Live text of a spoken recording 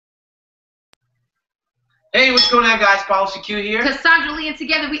Hey, what's going on, guys? Policy Q here. Cassandra Lee, and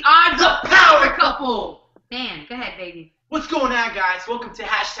together we are the Power Couple. Man, go ahead, baby. What's going on, guys? Welcome to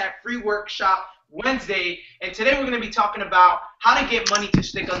 #Free Workshop Wednesday, and today we're going to be talking about how to get money to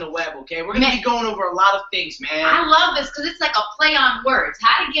stick on the web. Okay, we're going to be going over a lot of things, man. I love this because it's like a play on words.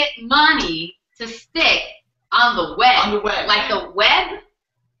 How to get money to stick on the web. On the web, like man. the web,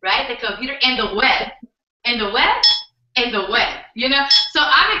 right? The computer and the web, and the web. And the web, you know? So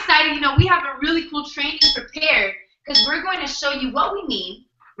I'm excited. You know, we have a really cool training prepared because we're going to show you what we need,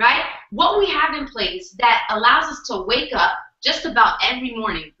 right? What we have in place that allows us to wake up just about every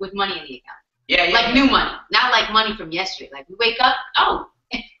morning with money in the account. Yeah. Like new money, not like money from yesterday. Like we wake up, oh,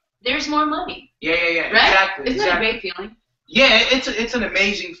 there's more money. Yeah. Right? Exactly. Isn't that a great feeling? Yeah, it's an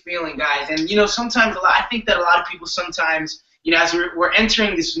amazing feeling, guys. And, you know, sometimes I think that a lot of people sometimes, you know, as we're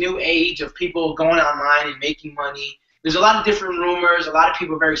entering this new age of people going online and making money, there's a lot of different rumors. A lot of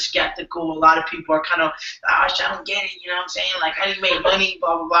people are very skeptical. A lot of people are kind of, I don't get it, you know what I'm saying? Like, how do you make money,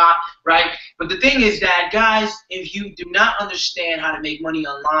 blah, blah, blah, right? But the thing is that, guys, if you do not understand how to make money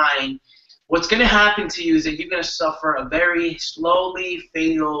online, what's going to happen to you is that you're going to suffer a very slowly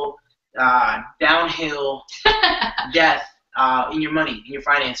fatal downhill death in your money, in your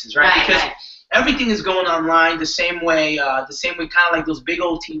finances, right? Because everything is going online the same way, kind of like those big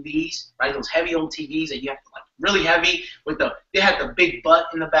old TVs, right? Those heavy old TVs that you have to, like, really heavy with they had the big butt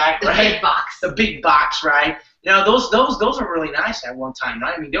in the back, right? The big box. The big box, right? You know, those are really nice at one time,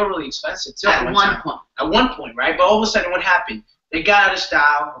 right? I mean, they were really expensive too. At one point. At one point, right? But all of a sudden, what happened? They got out of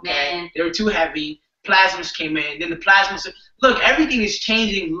style. Okay, Man. They were too heavy. Plasmas came in. Then the plasmas. Look, everything is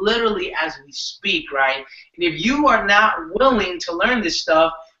changing literally as we speak, right? And if you are not willing to learn this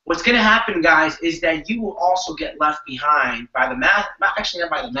stuff, what's going to happen, guys, is that you will also get left behind by the actually not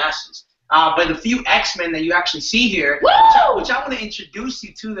by the masses, by the few X-Men that you actually see here, which I want to introduce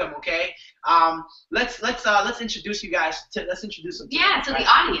you to them. Okay, let's introduce you guys to them. Yeah, to the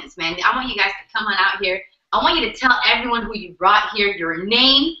audience, man. I want you guys to come on out here. I want you to tell everyone who you brought here, your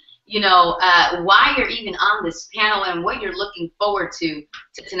name, you know, why you're even on this panel, and what you're looking forward to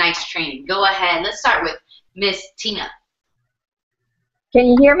tonight's training. Go ahead. Let's start with Miss Tina. Can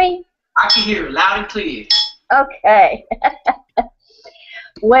you hear me? I can hear you loud and clear. Okay.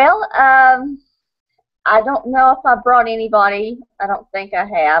 Well, I don't know if I brought anybody. I don't think I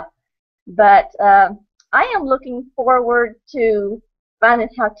have. But I am looking forward to finding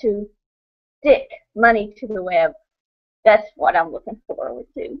how to stick money to the web. That's what I'm looking forward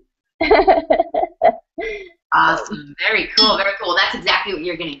to. Awesome. Very cool. Very cool. That's exactly what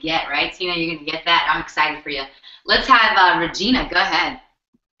you're going to get, right, Tina? You're going to get that. I'm excited for you. Let's have Regina. Go ahead.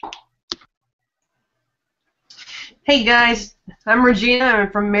 Hey, guys. I'm Regina.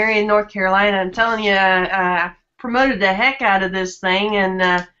 I'm from Marion, North Carolina. I'm telling you, I promoted the heck out of this thing,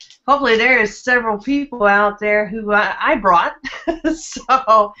 and hopefully there is several people out there who I brought.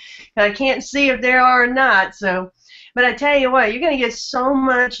 So I can't see if there are or not. But I tell you what, you're going to get so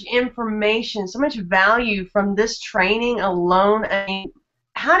much information, so much value from this training alone. I mean,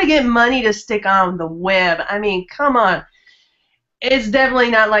 how to get money to stick on the web. I mean, come on. It's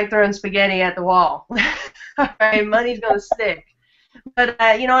definitely not like throwing spaghetti at the wall. All right, money's going to stick.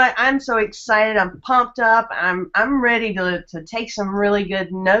 But, you know, I'm so excited. I'm pumped up. I'm ready to take some really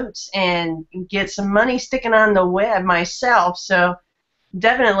good notes and get some money sticking on the web myself. So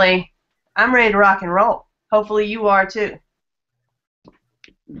definitely, I'm ready to rock and roll. Hopefully you are too.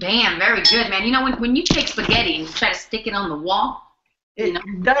 Damn, very good, man. You know, when you take spaghetti and you try to stick it on the wall, it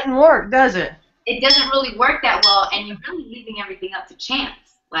doesn't work, does it? It doesn't really work that well, and you're really leaving everything up to chance.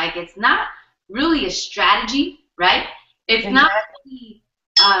 Like, it's not really a strategy, right? It's not really,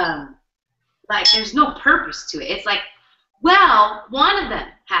 like, there's no purpose to it. It's like, well, one of them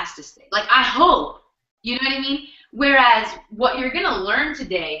has to stick. Like, I hope. You know what I mean? Whereas what you're going to learn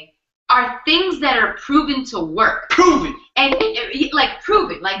today are things that are proven to work. Proven. And, like,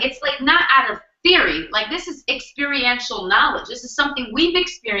 proven. Like, it's, like, not out of theory. Like, this is experiential knowledge. This is something we've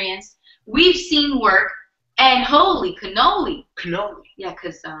experienced. We've seen work, and holy cannoli. Cannoli. Yeah,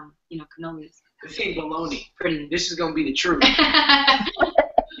 because, you know, cannoli is... This ain't baloney. Pretty. This is going to be the truth. It's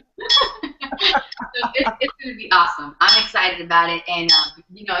going to be awesome. I'm excited about it, and,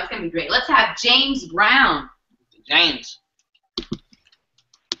 you know, it's going to be great. Let's have James Brown. James.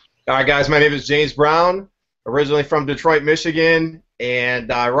 All right, guys, my name is James Brown, originally from Detroit, Michigan, and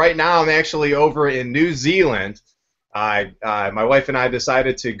right now I'm actually over in New Zealand. My wife and I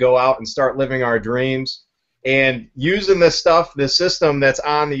decided to go out and start living our dreams, and using this stuff, this system that's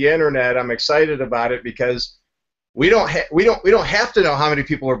on the internet. I'm excited about it because we don't have to know how many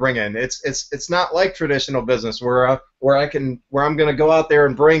people we're bringing. It's not like traditional business where I'm going to go out there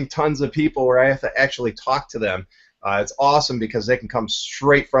and bring tons of people where I have to actually talk to them. It's awesome because they can come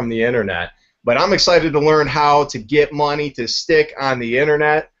straight from the internet. But I'm excited to learn how to get money to stick on the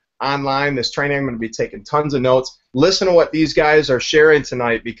internet, online. This training, I'm going to be taking tons of notes. Listen to what these guys are sharing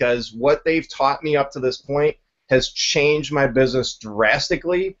tonight, because what they've taught me up to this point has changed my business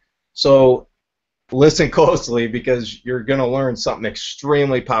drastically. So listen closely, because you're going to learn something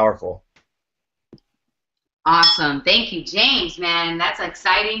extremely powerful. Awesome. Thank you, James, man. That's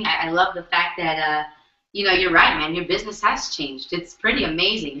exciting. I love the fact that, you know, you're right, man. Your business has changed. It's pretty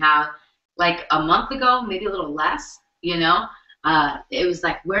amazing how, like a month ago, maybe a little less, you know, it was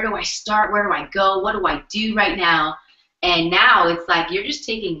like, where do I start? Where do I go? What do I do right now? And now it's like you're just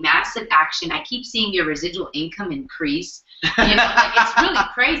taking massive action. I keep seeing your residual income increase. You know, like, it's really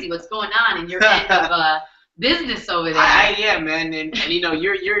crazy what's going on in your end of business over there. Yeah, man, and you know,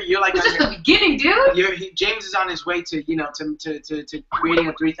 you're like it's just the beginning, dude. James is on his way to, you know, to creating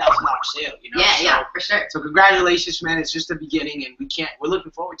a $3,000 sale. You know, yeah, for sure. So congratulations, man. It's just the beginning, and we're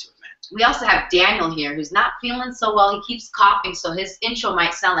looking forward to it, man. We also have Daniel here, who's not feeling so well. He keeps coughing, so his intro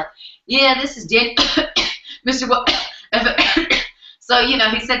might sound like, yeah, this is Daniel, Mr. So, you know,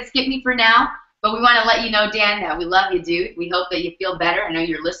 he said skip me for now, but we want to let you know, Dan, that we love you, dude. We hope that you feel better. I know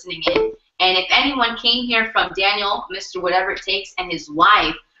you're listening in. And if anyone came here from Daniel, Mr. Whatever It Takes, and his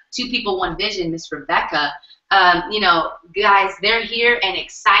wife, Two People, One Vision, Miss Rebecca, you know, guys, they're here and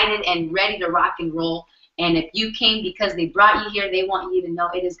excited and ready to rock and roll. And if you came because they brought you here, they want you to know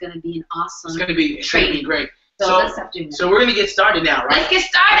it is going to be an awesome training. It's going to be great. So let's stop doing that. So we're going to get started now, right? Let's get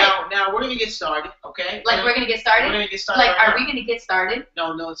started. Now we're going to get started, okay? Like we're going to get started? We're going to get started. Like, are we going to get started?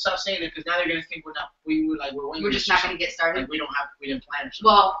 No, stop saying that, because now they're going to think we're winging. We're just not going to get started? Like we didn't plan it.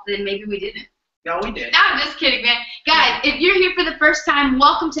 Well, then maybe we didn't. No, we did. No, I'm just kidding, man. Guys, if you're here for the first time,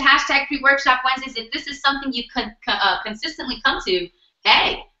 welcome to #Free Workshop Wednesdays. If this is something you consistently come to,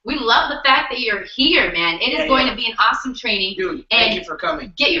 hey, we love the fact that you're here, man. It is going to be an awesome training. Dude, thank you for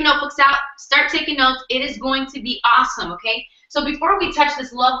coming. Get your notebooks out. Start taking notes. It is going to be awesome, okay? So before we touch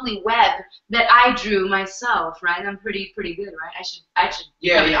this lovely web that I drew myself, right? I'm pretty good, right? I should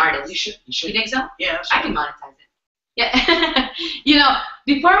become an artist. You should. You think so? Yeah. I can monetize it. Yeah. You know,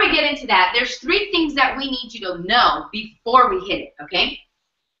 before we get into that, there's 3 things that we need you to know before we hit it, okay?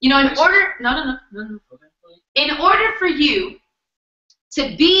 You know, in order for you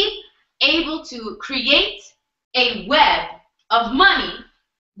to be able to create a web of money,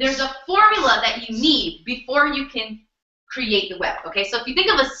 there's a formula that you need before you can create the web, okay? So if you think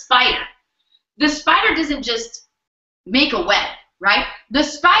of a spider, the spider doesn't just make a web, right? The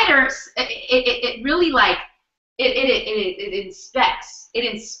spider, it really like, it inspects. It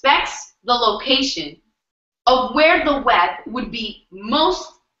inspects the location of where the web would be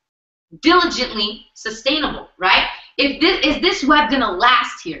most diligently sustainable, right? Is this web gonna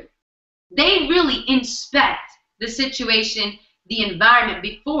last here? They really inspect the situation, the environment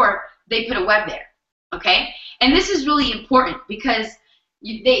before they put a web there, okay? And this is really important because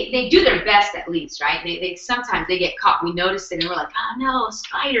they do their best, at least, right? They sometimes they get caught. We notice it and we're like, oh no, a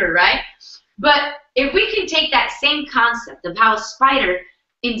spider, right? But if we can take that same concept of how a spider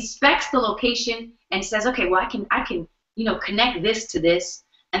inspects the location and says, okay, well, I can, you know, connect this to this,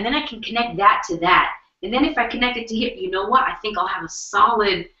 and then I can connect that to that, and then if I connect it to here, you know what? I think I'll have a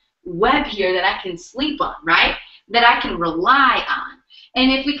solid web here that I can sleep on, right? That I can rely on.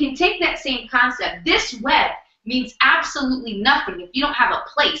 And if we can take that same concept, this web means absolutely nothing if you don't have a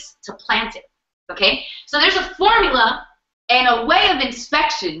place to plant it, okay? So there's a formula and a way of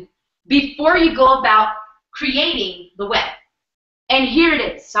inspection before you go about creating the web. And here it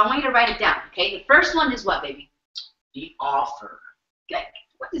is. So I want you to write it down, okay? The first one is what, baby? The offer. Okay.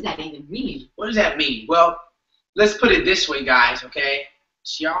 What does that even mean? What does that mean? Well, let's put it this way, guys, okay?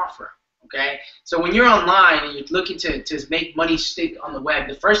 It's your offer, okay? So when you're online and you're looking to make money stick on the web,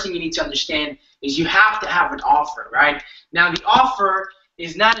 the first thing you need to understand is you have to have an offer, right? Now, the offer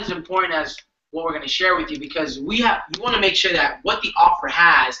is not as important as what we're going to share with you, because you want to make sure that what the offer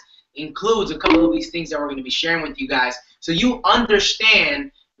has includes a couple of these things that we're going to be sharing with you guys, so you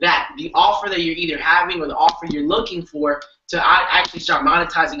understand that the offer that you're either having or the offer you're looking for to actually start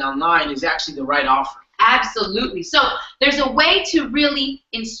monetizing online is actually the right offer. Absolutely. So there's a way to really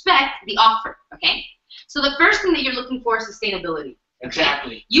inspect the offer, okay? So the first thing that you're looking for is sustainability. Okay?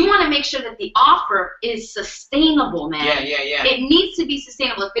 Exactly. You want to make sure that the offer is sustainable, man. Yeah. It needs to be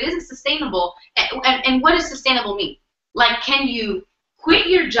sustainable. If it isn't sustainable, and what does sustainable mean? Like, can you quit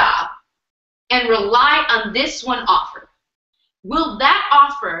your job and rely on this one offer? Will that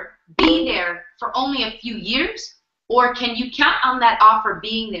offer be there for only a few years, or can you count on that offer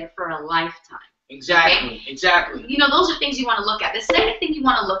being there for a lifetime? Exactly. Okay? Exactly. You know, those are things you want to look at. The second thing you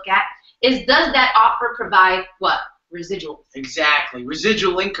want to look at is, does that offer provide what? Residuals. Exactly.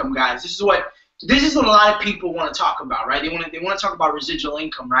 Residual income, guys. This is what a lot of people want to talk about, right? They want to talk about residual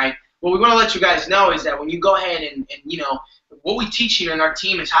income, right? What we want to let you guys know is that when you go ahead and you know, what we teach here in our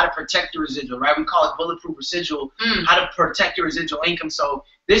team is how to protect the residual, right? We call it bulletproof residual, how to protect your residual income. So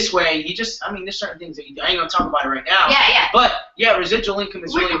this way, you just, I mean, there's certain things that I ain't going to talk about it right now. Yeah. But, yeah, residual income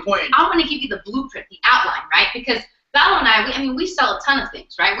is really important. I want to give you the blueprint, the outline, right? Because Val and I, we sell a ton of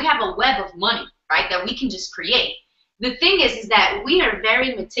things, right? We have a web of money, right, that we can just create. The thing is that we are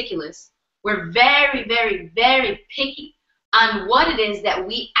very meticulous. We're very, very, very picky on what it is that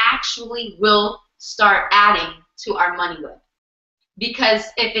we actually will start adding to our money web. Because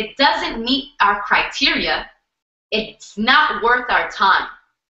if it doesn't meet our criteria, it's not worth our time.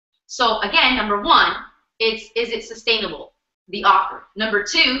 So again, number one, is it sustainable, the offer? Number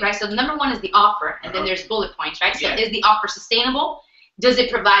two, right, so number one is the offer, and then there's bullet points, right? So is the offer sustainable? Does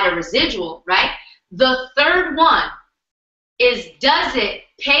it provide a residual, right? The third one is, does it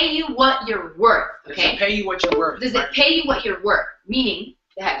pay you what you're worth? Okay? Does it pay you what you're worth? Does it pay you what you're worth? Meaning,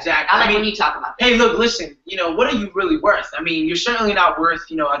 exactly. I like when you talk about that. Hey, look, listen. You know, what are you really worth? I mean, you're certainly not worth,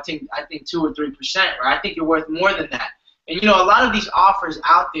 you know, I think 2 or 3%, right? I think you're worth more than that. And you know, a lot of these offers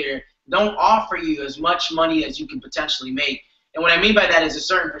out there don't offer you as much money as you can potentially make. And what I mean by that is a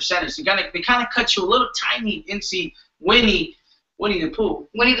certain percentage. They kind of cut you a little tiny, incy, Winnie the Pooh.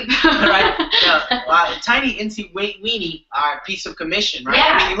 Winnie the Pooh. Right? Tiny, incy, weenie piece of commission, right?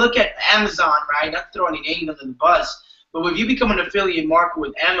 Yeah. I mean, you look at Amazon, right? Not to throw any names under the bus, but if you become an affiliate marketer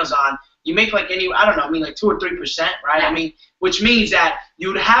with Amazon, you make like 2 or 3%, right? Yeah. I mean, which means that you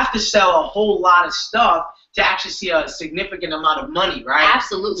would have to sell a whole lot of stuff to actually see a significant amount of money, right?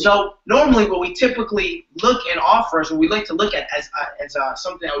 Absolutely. So normally what we typically look at offers, what we like to look at as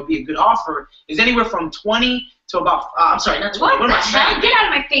something that would be a good offer, is anywhere from 20 to about, I'm sorry, not 20. What the hell? Get out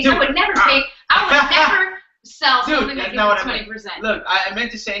of my face. Dude, I would never sell something that that's not gives what 20%. Look, I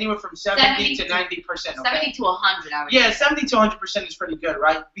meant to say anywhere from 70 to 90%. Okay? 70 to 100, I would Yeah, say. 70 to 100% is pretty good,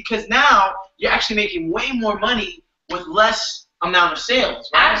 right? Because now you're actually making way more money with less amount of sales,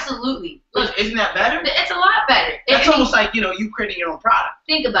 right? Absolutely. Look, Isn't that better? it's a lot better. That's almost like, you know, you creating your own product.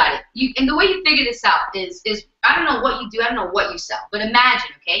 Think about it. And the way you figure this out is I don't know what you do, I don't know what you sell, but imagine,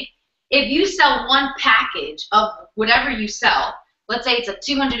 okay, if you sell one package of whatever you sell, let's say it's a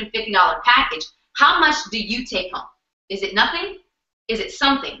 $250 package, how much do you take home? Is it nothing? Is it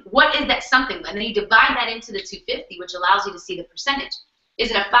something? What is that something? And then you divide that into the 250, which allows you to see the percentage.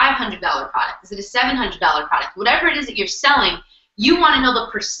 Is it a $500 product? Is it a $700 product? Whatever it is that you're selling, you want to know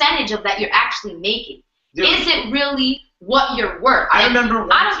the percentage of that you're actually making. Dude, is it really what you're worth? I remember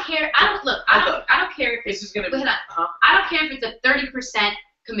I don't care. I don't care if this is gonna be. I don't care if it's a 30%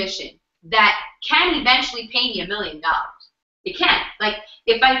 commission that can eventually pay me $1 million. It can. Like,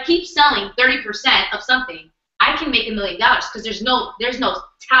 if I keep selling 30% of something, I can make $1 million because there's no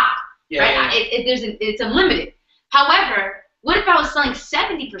top. Yeah, right? yeah. It's unlimited. However, what if I was selling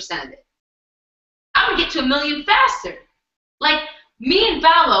 70% of it? I would get to $1 million faster. Like, me and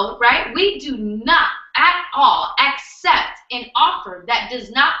Valo, right, we do not at all accept an offer that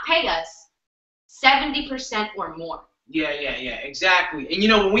does not pay us 70% or more. Yeah, exactly. And you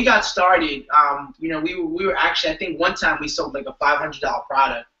know, when we got started, you know, we were actually, I think one time we sold like a $500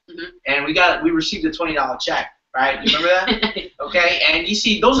 product, and we received a $20 check, right? You remember that? Okay, and you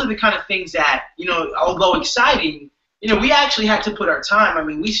see, those are the kind of things that, you know, although exciting, you know, we actually had to put our time. I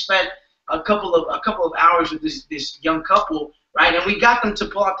mean, we spent a couple of hours with this young couple, right? And we got them to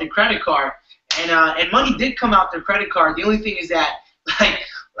pull out their credit card, and money did come out their credit card. The only thing is that,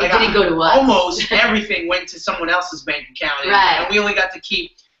 It didn't go to us. Almost everything went to someone else's bank account, and we only got to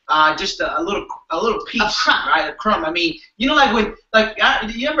keep just a little piece, right? A crumb. I mean, you know,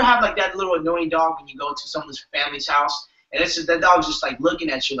 do you ever have like that little annoying dog when you go to someone's family's house, and that dog's just like looking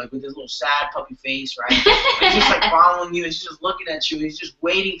at you like with this little sad puppy face, right? It's just like following you. It's just looking at you. It's just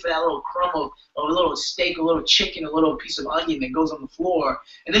waiting for that little crumb of a little steak, a little chicken, a little piece of onion that goes on the floor,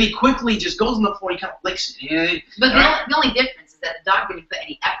 and then he quickly just goes on the floor and he kind of licks it. You know? But the only difference is that the dog didn't put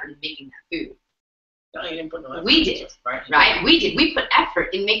any effort in making that food. No, he didn't put no effort. We did, right? We did. We put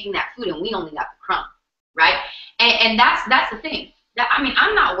effort in making that food, and we only got the crumb, right? And that's the thing. I mean,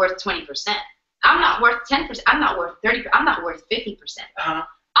 I'm not worth 20%. I'm not worth 10%. I'm not worth 30%. I'm not worth 50%.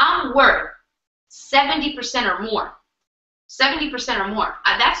 I'm worth 70% or more. 70% or more.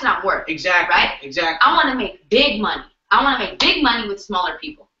 That's what I'm worth. Exactly. Right? Exactly. I want to make big money. I want to make big money with smaller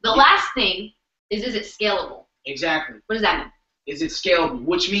people. The last thing is it scalable? Exactly. What does that mean? Is it scalable?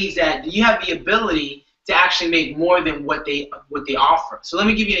 Which means that you have the ability to actually make more than what they offer. So let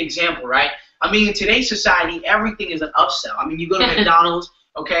me give you an example, right? I mean, in today's society, everything is an upsell. I mean, you go to McDonald's,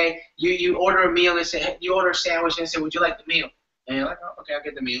 okay, you order a meal and say, you order a sandwich and say, would you like the meal? And you're like, oh, okay, I'll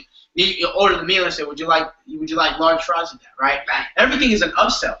get the meal. You order the meal and say, would you like large fries with that, right? Everything is an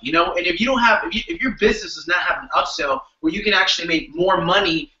upsell, you know. And if you don't have, if your business does not have an upsell where you can actually make more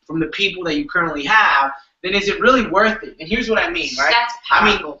money from the people that you currently have, then is it really worth it? And here's what I mean, right? That's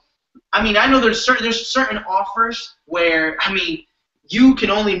powerful. I mean, I know there's certain offers where, I mean, you can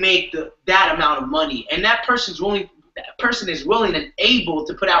only make that amount of money, and that person is willing and able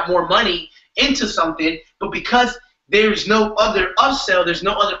to put out more money into something, but because there's no other upsell, there's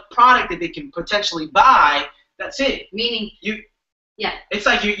no other product that they can potentially buy, that's it. Meaning, yeah. It's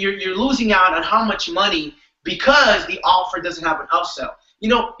like you're losing out on how much money because the offer doesn't have an upsell. You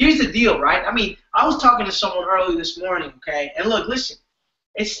know, here's the deal, right? I mean, I was talking to someone early this morning, okay? And look, listen,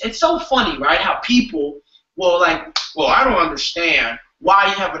 it's so funny, right? How people will like, well, I don't understand why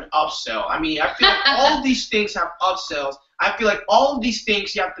you have an upsell. I mean, I feel like all of these things have upsells. I feel like all of these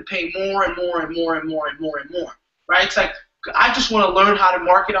things you have to pay more and more and more and more and more and more. Right? It's like, I just want to learn how to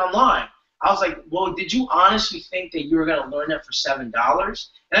market online. I was like, well, did you honestly think that you were going to learn that for $7? And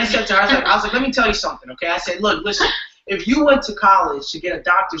I said to her, I was like, let me tell you something, okay? I said, look, listen, if you went to college to get a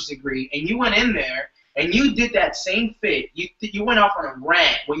doctor's degree and you went in there and you did that same fit, you went off on a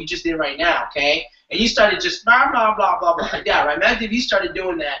rant, what you just did right now, okay? And you started just blah, blah, blah, blah, blah, like that, right? Imagine if you started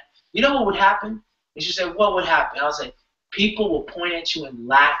doing that, you know what would happen? And she said, what would happen? I was like, people will point at you and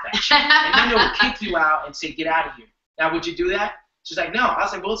laugh at you. And then they will kick you out and say, get out of here. Now, would you do that? She's like, no. I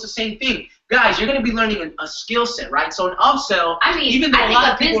was like, well, it's the same thing. Guys, you're going to be learning a skill set, right? So an upsell, I mean, even though a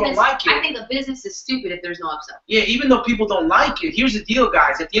lot of people don't like it. I think a business is stupid if there's no upsell. Yeah, even though people don't like it, here's the deal,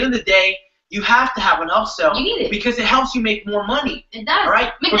 guys. At the end of the day, you have to have an upsell. You need it. Because it helps you make more money. It does. All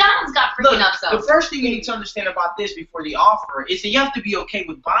right? McDonald's got freaking upsells. The first thing you need to understand about this before the offer is that you have to be okay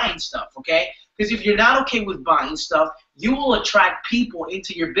with buying stuff, okay? Because if you're not okay with buying stuff, you will attract people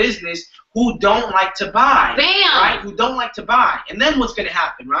into your business who don't like to buy. Bam! Right? Who don't like to buy. And then what's going to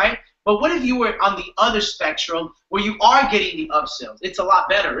happen, right? But what if you were on the other spectrum where you are getting the upsells? It's a lot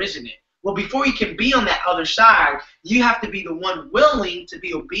better, isn't it? Well, before you can be on that other side, you have to be the one willing to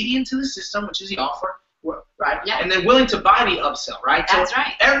be obedient to the system, which is the offer, right? Yeah. And then willing to buy the upsell, right? That's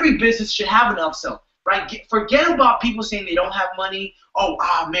right. Every business should have an upsell, right? Forget about people saying they don't have money. Oh,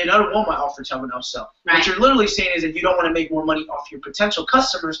 man, I don't want my offer to have an upsell. Right. What you're literally saying is that you don't want to make more money off your potential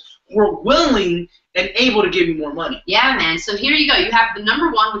customers who are willing and able to give you more money. Yeah, man. So here you go. You have the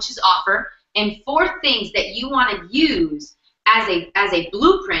number one, which is offer, and 4 things that you want to use as a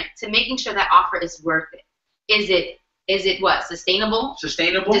blueprint to making sure that offer is worth it. Is it what? Sustainable?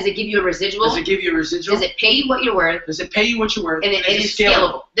 Sustainable. Does it give you a residual? Does it give you a residual? Does it pay you what you're worth? Does it pay you what you're worth? And it is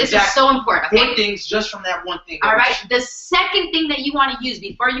scalable. This is so important. Okay? 4 things just from that one thing. All right. The second thing that you want to use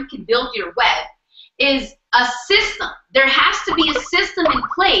before you can build your web is a system. There has to be a system in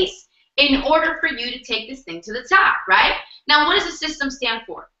place in order for you to take this thing to the top, right? Now, what does a system stand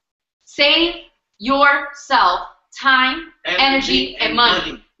for? Save yourself time, energy, and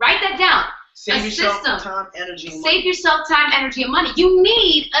money. Write that down. Save yourself time, energy, and money. Save yourself time, energy, and money. You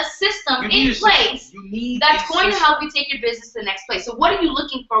need a system in place that's going to help you take your business to the next place. So what are you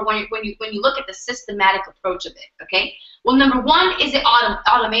looking for when you look at the systematic approach of it, okay? Well, number 1, is it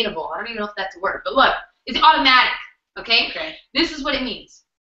automatable? I don't even know if that's a word, but look, is it automatic, okay? This is what it means.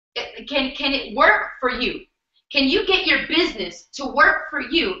 Can it work for you? Can you get your business to work for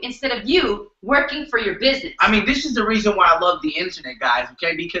you instead of you working for your business? I mean, this is the reason why I love the internet, guys,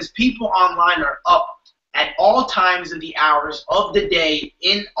 okay? Because people online are up at all times of the hours of the day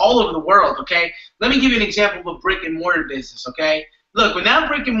in all over the world, okay? Let me give you an example of a brick and mortar business, okay? Look, when that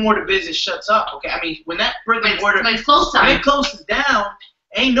brick and mortar business shuts up, okay? I mean, when that brick and mortar when it closes down,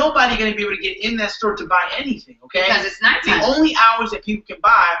 ain't nobody going to be able to get in that store to buy anything, okay? Because it's nighttime. The only hours that people can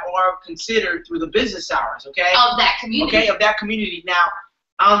buy are considered through the business hours, okay? Of that community. Okay, of that community. Now,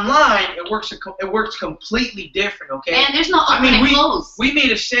 online, it works completely different, okay? And there's no open and close. We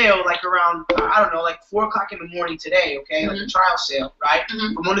made a sale like around, I don't know, like 4 o'clock in the morning today, okay? Like a trial sale, right?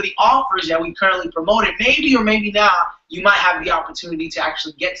 From one of the offers that we currently promoted. Maybe or maybe not, you might have the opportunity to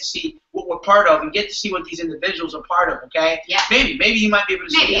actually get to see what we're part of and get to see what these individuals are part of, okay? Yeah. Maybe you might be able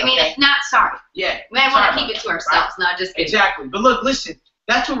to see Maybe. it, I mean, okay? if not, sorry. Yeah. We might want to keep it to ourselves, not just kidding. Exactly. But look, listen,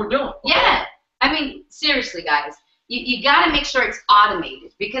 that's what we're doing. Okay? Yeah. I mean, seriously, guys. You got to make sure it's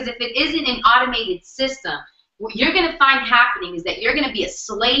automated, because if it isn't an automated system, what you're going to find happening is that you're going to be a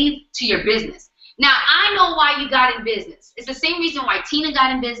slave to your business. Now, I know why you got in business. It's the same reason why Tina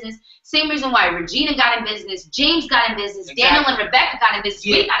got in business, same reason why Regina got in business, James got in business, exactly. Daniel and Rebecca got in business,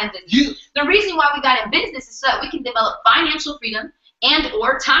 we got in business. The reason why we got in business is so that we can develop financial freedom and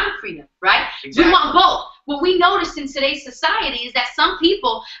or time freedom, right? Exactly. We want both. What we notice in today's society is that some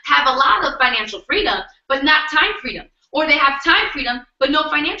people have a lot of financial freedom, but not time freedom. Or they have time freedom, but no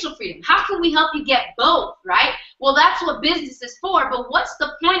financial freedom. How can we help you get both, right? Well, that's what business is for, but what's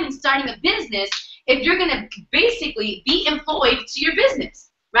the point in starting a business if you're going to basically be employed to your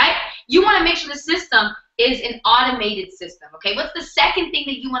business, right? You want to make sure the system is an automated system, okay? What's the second thing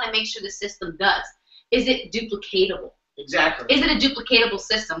that you want to make sure the system does? Is it duplicatable? Exactly. Is it a duplicatable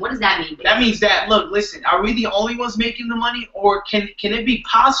system? What does that mean, baby? That means that, look, listen, are we the only ones making the money, or can it be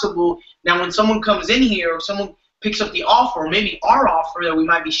possible now when someone comes in here or someone picks up the offer, or maybe our offer that we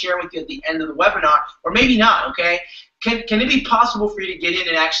might be sharing with you at the end of the webinar, or maybe not, okay? Can it be possible for you to get in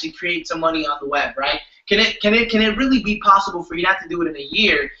and actually create some money on the web, right? Can it really be possible for you not to do it in a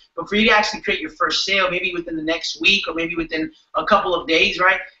year, but for you to actually create your first sale maybe within the next week or maybe within a couple of days,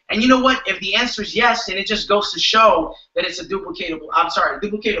 right? And you know what? If the answer is yes, then it just goes to show that it's a duplicatable,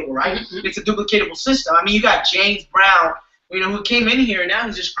 right? Mm-hmm. It's a duplicatable system. I mean, you got James Brown, who came in here and now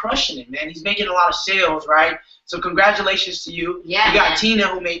he's just crushing it, man. He's making a lot of sales, right? So congratulations to you. Yeah, you got Tina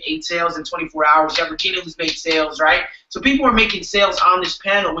who made 8 sales in 24 hours. You have Regina who's made sales, right? So people are making sales on this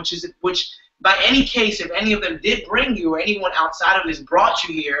panel, which by any case, if any of them did bring you or anyone outside of this brought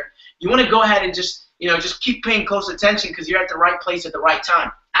you here, you want to go ahead and just keep paying close attention because you're at the right place at the right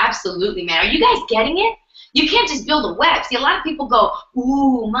time. Absolutely, man. Are you guys getting it? You can't just build a web. See, a lot of people go,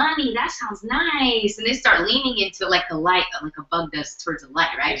 ooh, money, that sounds nice. And they start leaning into like a light, like a bug does towards a light,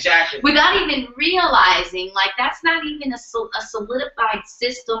 right? Exactly. Without even realizing, like, that's not even a solidified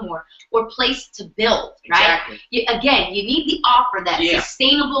system or place to build, right? Exactly. Again, you need the offer that's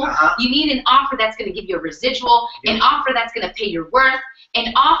sustainable. You need an offer that's going to give you a residual, an offer that's going to pay your worth,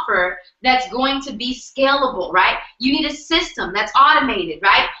 an offer that's going to be scalable, right? You need a system that's automated,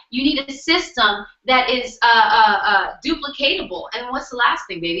 right? You need a system that is duplicatable. And what's the last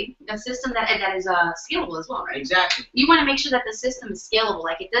thing, baby? A system that is scalable as well, right? Exactly. You want to make sure that the system is scalable.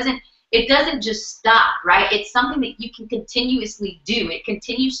 Like, it doesn't just stop, right? It's something that you can continuously do. It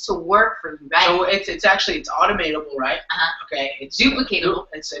continues to work for you, right? So it's automatable, right? Okay. It's duplicatable.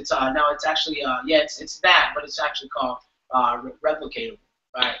 It's actually it's that, but it's actually called replicatable.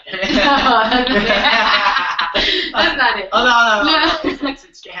 Right. That's not it. Oh no. It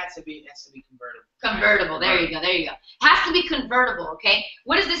has to be convertible. Convertible. There you go. Has to be convertible. Okay.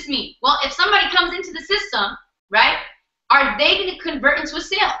 What does this mean? Well, if somebody comes into the system, right, are they going to convert into a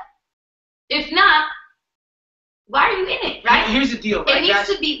sale? If not, why are you in it, right? Here's the deal, right? There needs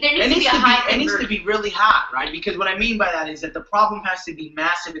to be a high conversion. It needs to be really hot, right? Because what I mean by that is that the problem has to be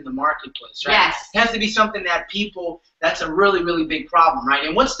massive in the marketplace, right? Yes. It has to be something that's a really, really big problem, right?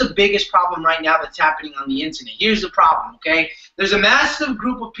 And what's the biggest problem right now that's happening on the internet? Here's the problem, okay? There's a massive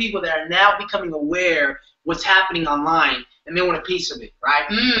group of people that are now becoming aware what's happening online, and they want a piece of it, right?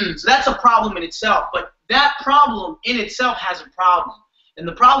 So that's a problem in itself, but that problem in itself has a problem. And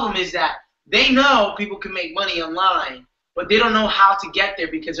the problem is that they know people can make money online, but they don't know how to get there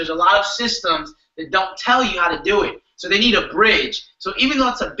because there's a lot of systems that don't tell you how to do it. So they need a bridge. So even though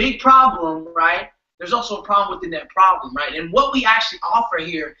it's a big problem, right, there's also a problem within that problem, right? And what we actually offer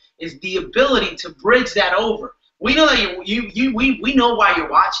here is the ability to bridge that over. We know that we know why you're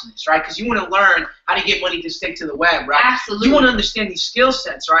watching this, right? Because you want to learn how to get money to stick to the web, right? Absolutely. You want to understand these skill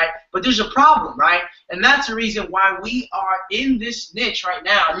sets, right? But there's a problem, right? And that's the reason why we are in this niche right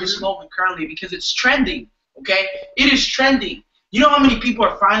now, at this moment currently, because it's trending, okay? It is trending. You know how many people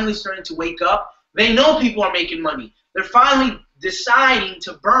are finally starting to wake up? They know people are making money. They're finally deciding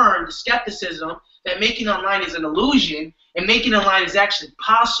to burn the skepticism that making online is an illusion and making online is actually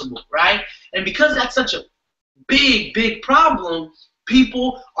possible, right? And because that's such a big problem,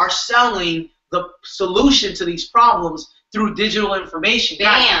 people are selling the solution to these problems through digital information.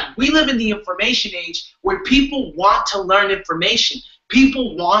 Guys, we live in the information age where people want to learn information.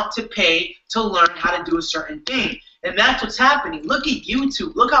 People want to pay to learn how to do a certain thing. And that's what's happening. Look at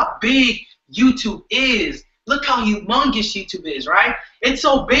YouTube. Look how big YouTube is. Look how humongous YouTube is, right? It's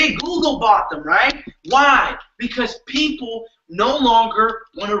so big, Google bought them, right? Why? Because people no longer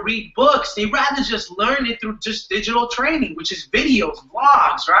want to read books. They rather just learn it through just digital training, which is videos,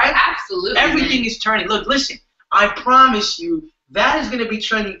 vlogs, right? Absolutely. Everything is turning. Look, listen, I promise you that is going to be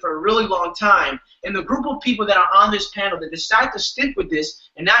trending for a really long time. And the group of people that are on this panel that decide to stick with this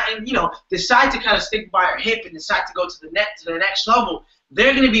and decide to kind of stick by our hip and decide to go to the next level,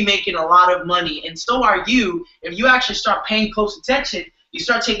 they're going to be making a lot of money. And so are you if you actually start paying close attention you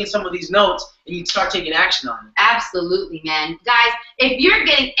start taking some of these notes and you start taking action on them. Absolutely, man. Guys, if you're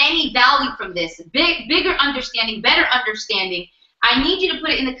getting any value from this, bigger understanding, better understanding, I need you to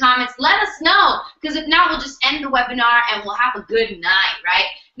put it in the comments. Let us know, because if not, we'll just end the webinar and we'll have a good night, right?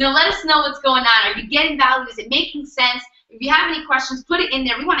 Now, let us know what's going on. Are you getting value? Is it making sense? If you have any questions, put it in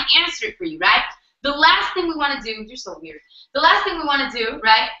there. We want to answer it for you, right? The last thing we want to do, you're so weird. The last thing we want to do,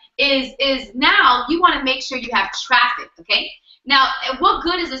 right, is now you want to make sure you have traffic, okay? Now, what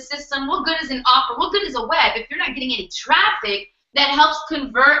good is a system? What good is an offer? What good is a web if you're not getting any traffic that helps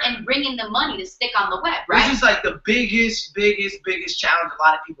convert and bring in the money to stick on the web, right? This is like the biggest challenge a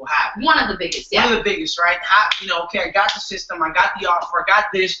lot of people have. One of the biggest, yeah. One of the biggest, right? Okay, I got the system, I got the offer, I got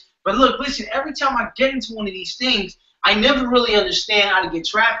this. But look, listen, every time I get into one of these things, I never really understand how to get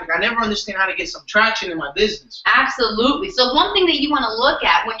traffic. I never understand how to get some traction in my business. Absolutely. So one thing that you want to look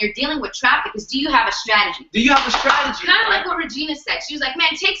at when you're dealing with traffic is, do you have a strategy? Do you have a strategy? Kind of like what Regina said. She was like, man,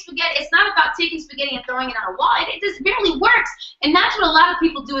 take spaghetti. It's not about taking spaghetti and throwing it on a wall. It just barely works. And that's what a lot of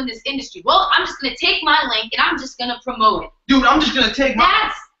people do in this industry. Well, I'm just going to take my link and I'm just going to promote it. Dude, I'm just going to take my...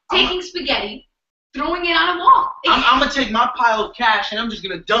 That's taking spaghetti, throwing it on a wall. I'm going to take my pile of cash and I'm just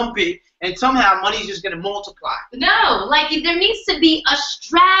going to dump it, and somehow money's just going to multiply. No, like there needs to be a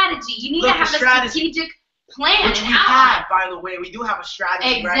strategy. You need to have a strategic plan. Which we have, by the way. We do have a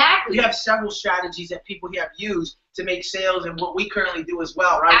strategy, exactly. Right? We have several strategies that people here have used to make sales, and what we currently do as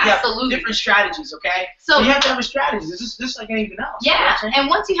well, right? Absolutely. We have different strategies, okay? So you have to have a strategy. This is just like anything else. Yeah, and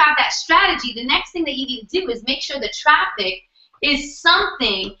once you have that strategy, the next thing that you need to do is make sure the traffic is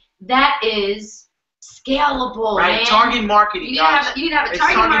something that is scalable, right? Man. Target marketing. You need to have a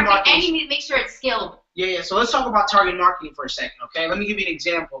target marketing, and you need to make sure it's scalable. Yeah. So let's talk about target marketing for a second, okay? Let me give you an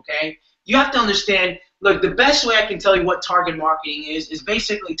example, okay? You have to understand, look, the best way I can tell you what target marketing is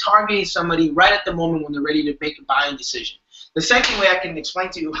basically targeting somebody right at the moment when they're ready to make a buying decision. The second way I can explain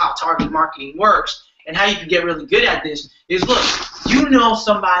to you how target marketing works and how you can get really good at this is, look, you know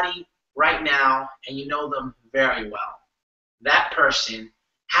somebody right now and you know them very well. That person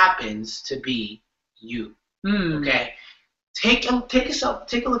happens to be you. Okay? Take a look at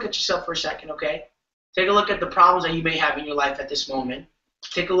yourself for a second, okay? Take a look at the problems that you may have in your life at this moment.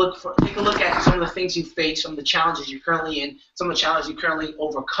 Take a look at some of the things you face, some of the challenges you're currently in, some of the challenges you currently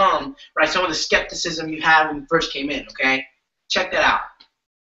overcome, right? Some of the skepticism you had when you first came in, okay? Check that out.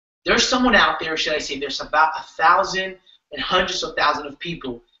 There's someone out there, should I say, there's about 1,000 and hundreds of thousands of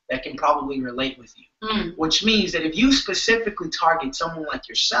people that can probably relate with you. Which means that if you specifically target someone like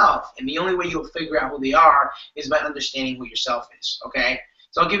yourself, and the only way you'll figure out who they are is by understanding who yourself is, okay?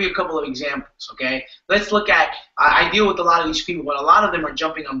 So I'll give you a couple of examples, okay? Let's look at, I deal with a lot of these people, but a lot of them are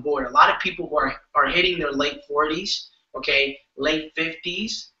jumping on board. A lot of people who are hitting their late 40s, okay, late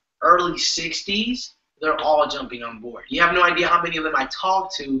 50s, early 60s, they're all jumping on board. You have no idea how many of them I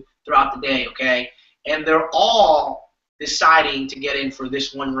talk to throughout the day, okay? And they're all deciding to get in for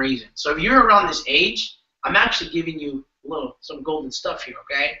this one reason. So if you're around this age, I'm actually giving you some golden stuff here,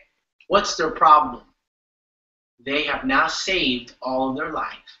 okay? What's their problem? They have now saved all of their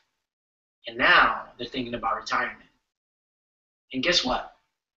life, and now they're thinking about retirement. And guess what?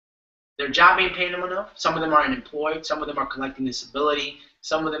 Their job ain't paying them enough. Some of them are unemployed. Some of them are collecting disability.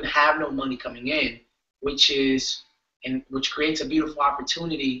 Some of them have no money coming in, which creates a beautiful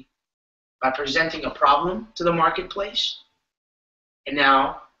opportunity by presenting a problem to the marketplace, and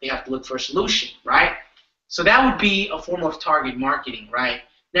now they have to look for a solution, right? So that would be a form of target marketing, right?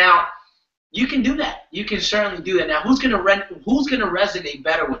 Now, you can do that. You can certainly do that. Now, who's gonna resonate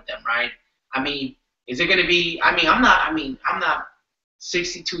better with them, right? I mean, is it gonna be? I'm not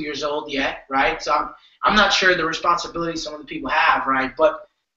 62 years old yet, right? So I'm not sure the responsibility some of the people have, right? But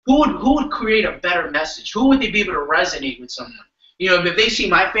who would create a better message? Who would they be able to resonate with someone? You know, if they see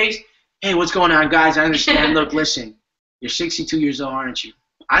my face, hey, what's going on, guys? I understand. Look, listen, you're 62 years old, aren't you?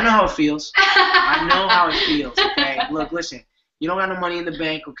 I know how it feels. I know how it feels, okay? Look, listen, you don't got no money in the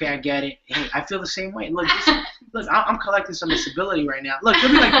bank, okay? I get it. Hey, I feel the same way. Look, I'm collecting some disability right now. Look,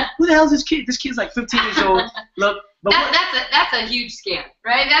 you'll be like, who the hell is this kid? This kid's like 15 years old. Look, but that's a huge scam,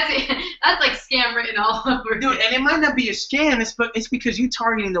 right? That's like scam written all over. Dude, and it might not be a scam. It's because you're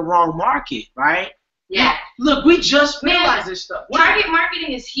targeting the wrong market, right? Yeah. Look, we just realized this stuff. Target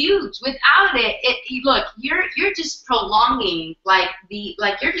marketing is huge. Without it, look, you're just prolonging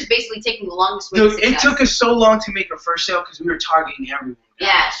you're just basically taking the longest way to success. It took us so long to make our first sale because we were targeting everyone.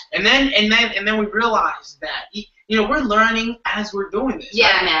 Yeah. And then we realized that we're learning as we're doing this.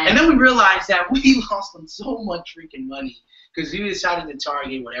 Yeah, right? man. And then we realized that we lost them so much freaking money because we decided to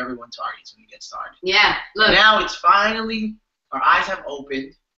target what everyone targets when we get started. Yeah. Look. Now it's finally our eyes have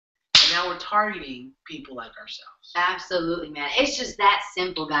opened. And now we're targeting people like ourselves. Absolutely, man. It's just that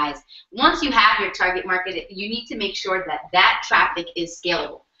simple, guys. Once you have your target market, you need to make sure that that traffic is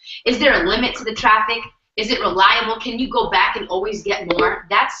scalable. Is there a limit to the traffic? Is it reliable? Can you go back and always get more?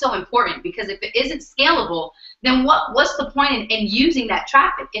 That's so important, because if it isn't scalable, then what's the point in using that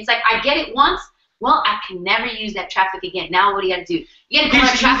traffic? It's like, I get it once, well, I can never use that traffic again. Now what do you got to do? You got to go on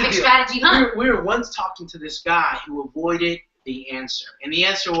a traffic strategy hunt. We were once talking to this guy who avoided the answer. And the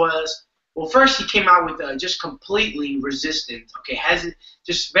answer was, well, first he came out with just completely resistant, okay,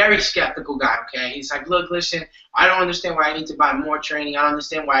 just very skeptical guy, okay. He's like, look, listen, I don't understand why I need to buy more training. I don't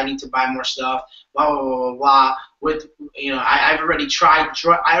understand why I need to buy more stuff, blah, blah, blah, blah, blah. With, you know, I already tried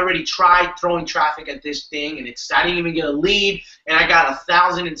throwing traffic at this thing, and I didn't even get a lead, and I got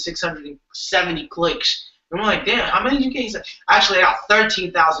 1,670 clicks. And we're like, damn, how many did you get? He's like, actually, I got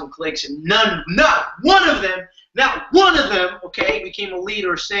 13,000 clicks, and not one of them, okay, became a lead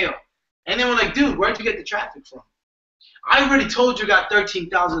or a sale. And then we're like, dude, where'd you get the traffic from? I already told you I got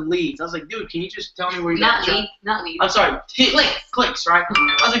 13,000 leads. I was like, dude, can you just tell me where you got the traffic? Not leads. I'm sorry, clicks, right?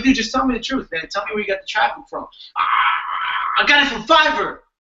 I was like, dude, just tell me the truth, man. Tell me where you got the traffic from. I got it from Fiverr.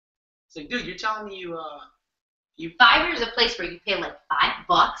 It's like, dude, you're telling me you Fiverr is a place where you pay like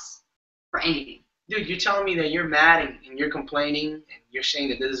 $5 for anything. Dude, you're telling me that you're mad and you're complaining and you're saying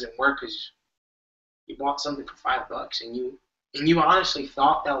that this doesn't work because you bought something for $5 and you honestly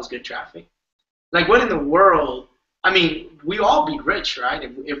thought that was good traffic? Like, what in the world? I mean, we all be rich, right?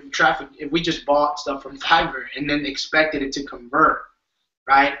 If we just bought stuff from Fiverr and then expected it to convert,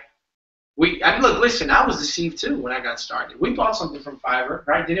 right? Look, listen, I was deceived too when I got started. We bought something from Fiverr,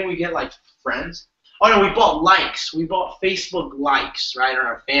 right? Didn't we get like friends? Oh no, we bought likes. We bought Facebook likes, right, on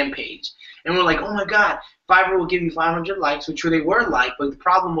our fan page. And we're like, oh my God, Fiverr will give you 500 likes, which they were liked, but the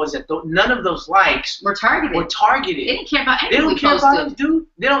problem was that none of those likes were targeted. They didn't care about anything. They don't care about us, dude.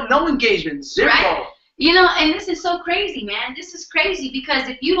 They don't know engagement, zero. Right? You know, and this is so crazy, man. This is crazy because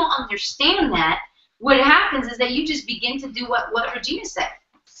if you don't understand that, what happens is that you just begin to do what Regina said,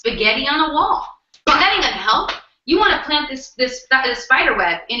 spaghetti on a wall. But that ain't gonna help. You want to plant this spider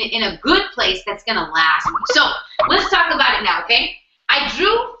web in a good place that's gonna last. So let's talk about it now, okay? I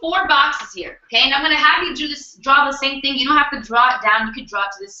drew 4 boxes here, okay? And I'm gonna have you draw the same thing. You don't have to draw it down. You could draw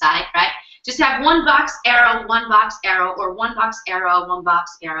it to the side, right? Just have 1 box arrow, 1 box arrow, or 1 box arrow, 1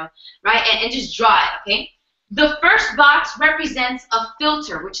 box arrow, right? And just draw it, okay? The first box represents a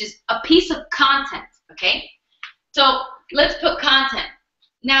filter, which is a piece of content, okay? So let's put content.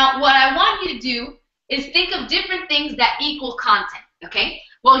 Now, what I want you to do is think of different things that equal content, okay?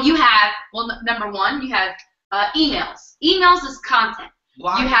 Well, you have, number 1, you have emails. Emails is content.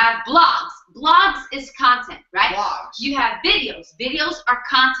 Blogs. You have blogs. Blogs is content, right? Blogs. You have videos. Videos are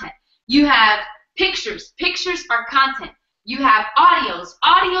content. You have pictures. Pictures are content. You have audios.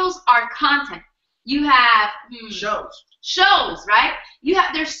 Audios are content. You have shows. Shows, right?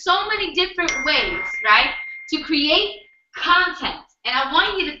 There's so many different ways, right, to create content. And I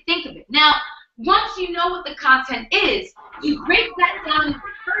want you to think of it. Now, once you know what the content is, you break that down even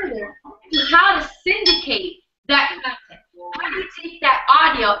further to how to syndicate that content. How do you take that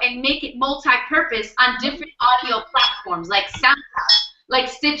audio and make it multi-purpose on different audio platforms like SoundCloud, like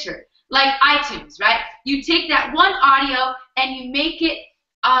Stitcher, like iTunes, right? You take that one audio and you make it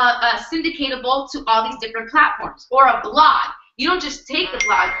syndicatable to all these different platforms. Or a blog. You don't just take the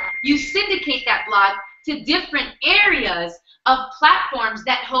blog, you syndicate that blog to different areas of platforms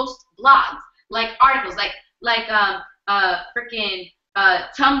that host blogs, like articles, like freaking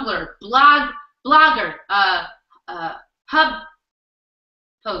Tumblr, Blogger, Hub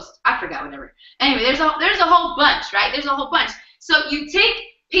Post. I forgot, whatever. Anyway, there's a whole bunch, right? There's a whole bunch. So you take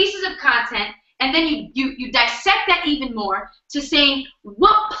pieces of content and then you dissect that even more to saying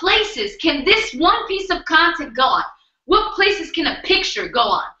what places can this one piece of content go on? What places can a picture go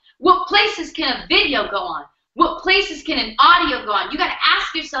on? What places can a video go on? What places can an audio go on? You got to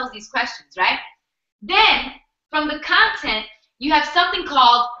ask yourselves these questions, right? Then, from the content, you have something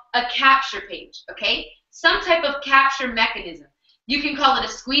called a capture page, okay? Some type of capture mechanism. You can call it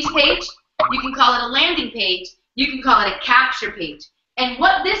a squeeze page. You can call it a landing page. You can call it a capture page. And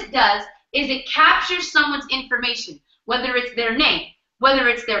what this does is it captures someone's information, whether it's their name, whether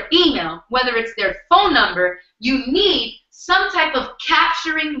it's their email, whether it's their phone number. You need some type of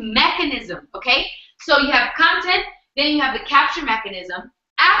capturing mechanism, okay? So you have content, then you have the capture mechanism.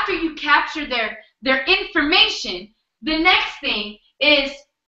 After you capture their information, the next thing is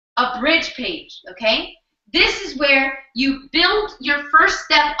a bridge page, okay? This is where you build your first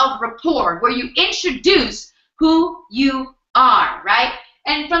step of rapport, where you introduce who you are, right?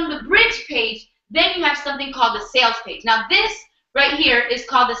 And from the bridge page, then you have something called the sales page. Now this right here is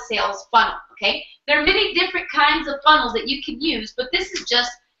called the sales funnel, okay? There are many different kinds of funnels that you can use, but this is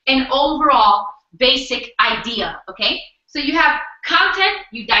just an overall basic idea, okay? So you have content,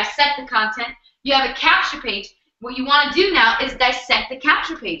 you dissect the content. You have a capture page. What you want to do now is dissect the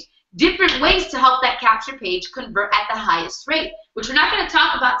capture page. Different ways to help that capture page convert at the highest rate, which we're not going to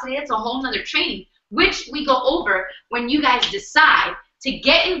talk about today. It's a whole nother training, which we go over when you guys decide to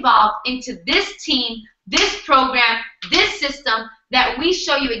get involved into this team, this program, this system that we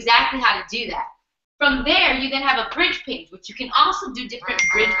show you exactly how to do that. From there, you then have a bridge page, which you can also do different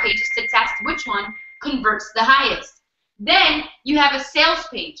bridge pages to test which one converts the highest. Then you have a sales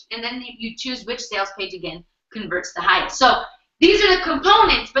page, and then you choose which sales page, again, converts the highest. So these are the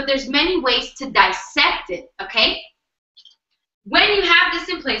components, but there's many ways to dissect it, okay? When you have this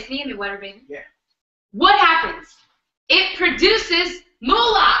in place, can you give me water, baby? Yeah. What happens? It produces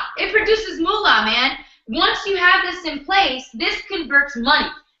moolah. It produces moolah, man. Once you have this in place, this converts money.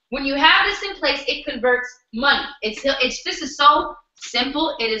 When you have this in place, it converts money. This is so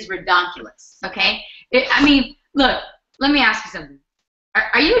simple, it is redonkulous, okay? I mean, look, let me ask you something.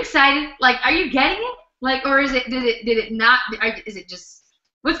 Are you excited? Like, are you getting it? Like, or is it, did it not, is it just,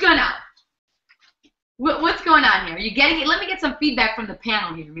 what's going on? What's going on here? Are you getting it? Let me get some feedback from the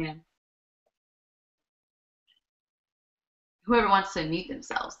panel here, man. Whoever wants to unmute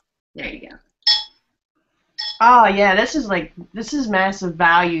themselves. There you go. Oh yeah, this is massive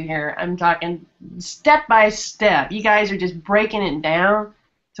value here. I'm talking step by step. You guys are just breaking it down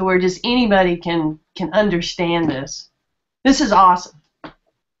to where just anybody can understand this. This is awesome.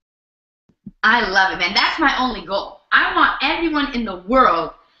 I love it, man. That's my only goal. I want everyone in the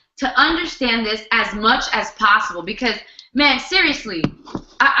world to understand this as much as possible because, man, seriously,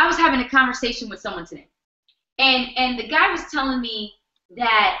 I was having a conversation with someone today, and the guy was telling me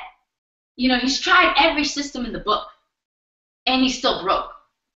that, you know, he's tried every system in the book, and he's still broke.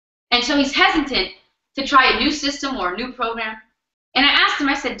 And so he's hesitant to try a new system or a new program. And I asked him,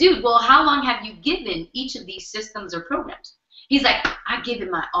 I said, dude, well, how long have you given each of these systems or programs? He's like, I give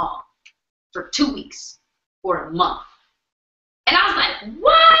it my all for 2 weeks or a month. And I was like,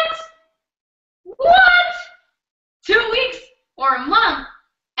 what? What? 2 weeks or a month?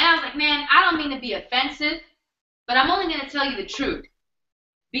 And I was like, man, I don't mean to be offensive, but I'm only going to tell you the truth.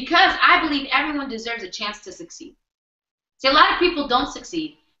 Because I believe everyone deserves a chance to succeed. See, a lot of people don't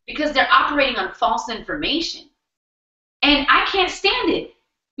succeed because they're operating on false information. And I can't stand it.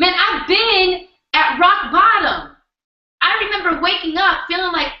 Man, I've been at rock bottom. I remember waking up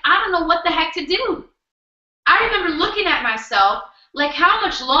feeling like I don't know what the heck to do. I remember looking at myself like, how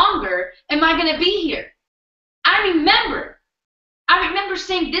much longer am I going to be here? I remember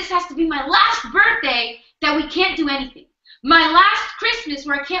saying this has to be my last birthday that we can't do anything. My last Christmas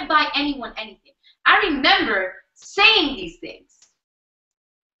where I can't buy anyone anything. I remember saying these things.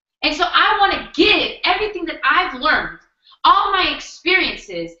 And so I want to give everything that I've learned, all my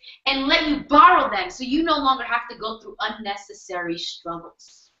experiences, and let you borrow them so you no longer have to go through unnecessary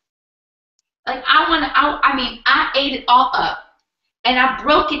struggles. Like I ate it all up and I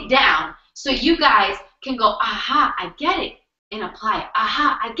broke it down so you guys can go, aha, I get it, and apply it.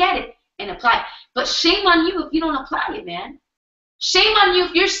 Aha, I get it, and apply it. But shame on you if you don't apply it, man. Shame on you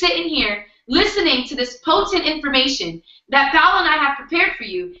if you're sitting here listening to this potent information that Paolo and I have prepared for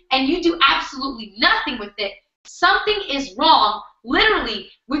you, and you do absolutely nothing with it. Something is wrong, literally,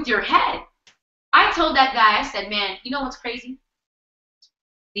 with your head. I told that guy, I said, man, you know what's crazy?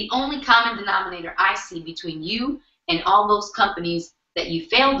 The only common denominator I see between you and all those companies that you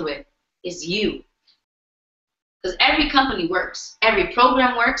failed with is you. Because every company works. Every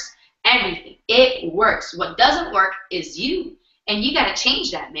program works. Everything. It works. What doesn't work is you. And you got to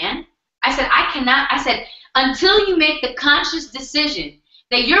change that, man. I said, until you make the conscious decision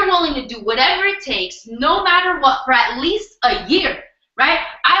that you're willing to do whatever it takes, no matter what, for at least a year, right?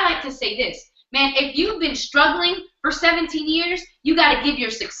 I like to say this, man, if you've been struggling for 17 years, you got to give your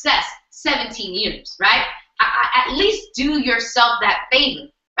success 17 years, right? At least do yourself that favor,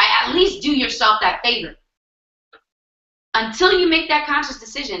 right? At least do yourself that favor. Until you make that conscious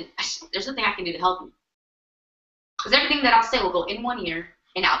decision, there's nothing I can do to help you. Because everything that I'll say will go in one ear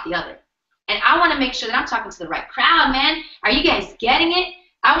and out the other. And I want to make sure that I'm talking to the right crowd, man. Are you guys getting it?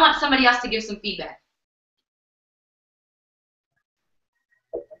 I want somebody else to give some feedback.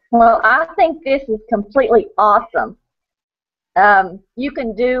 Well, I think this is completely awesome. You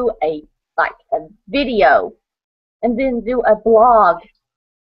can do a video and then do a blog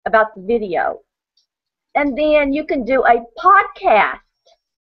about the video. And then you can do a podcast.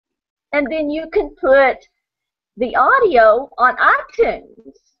 And then you can put the audio on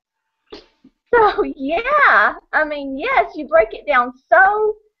iTunes. So, yeah, I mean, yes, you break it down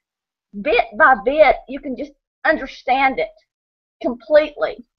so bit by bit, you can just understand it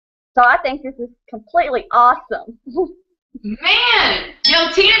completely. So I think this is completely awesome. Man,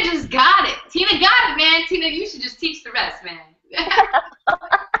 yo, Tina just got it. Tina got it, man. Tina, you should just teach the rest, man.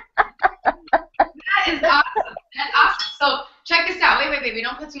 That is awesome. That's awesome. So check this out. Wait. We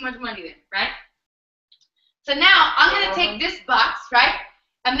don't put too much money there, right? So now I'm going to take this box, right?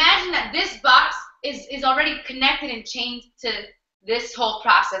 Imagine that this box is already connected and chained to this whole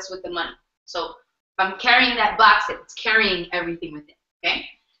process with the money. So if I'm carrying that box, it's carrying everything with it, okay?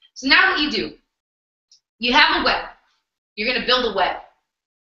 So now what you do, you have a web. You're going to build a web,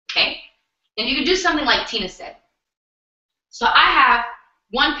 okay? And you can do something like Tina said. So I have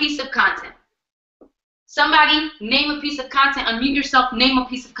one piece of content. Somebody name a piece of content. Unmute yourself. Name a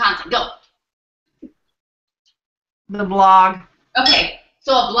piece of content. Go. The blog. Okay,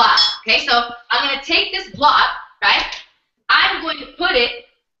 so a blog. Okay, so I'm going to take this blog, right? I'm going to put it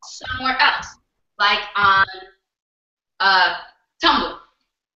somewhere else, like on Tumblr.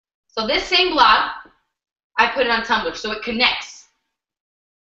 So this same blog, I put it on Tumblr, so it connects,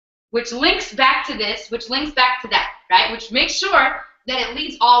 which links back to this, which links back to that, right? Which makes sure that it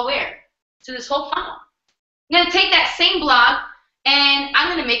leads all where? To this whole funnel. I'm going to take that same blog, and I'm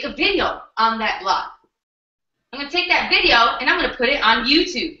going to make a video on that blog. I'm going to take that video, and I'm going to put it on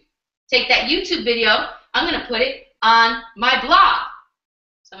YouTube. Take that YouTube video, I'm going to put it on my blog.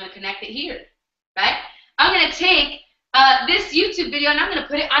 So I'm going to connect it here, right? I'm going to take this YouTube video, and I'm going to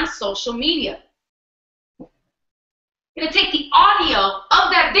put it on social media. I'm going to take the audio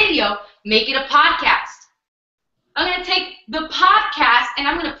of that video, make it a podcast. I'm going to take the podcast, and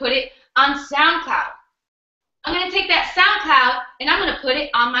I'm going to put it on SoundCloud. I'm going to take that SoundCloud, and I'm going to put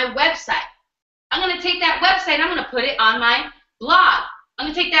it on my website. I'm going to take that website, and I'm going to put it on my blog. I'm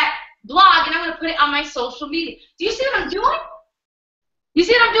going to take that blog, and I'm going to put it on my social media. Do you see what I'm doing? You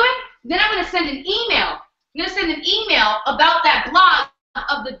see what I'm doing? Then I'm going to send an email. I'm going to send an email about that blog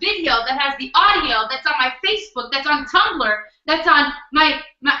of the video that has the audio that's on my Facebook, that's on Tumblr, that's on my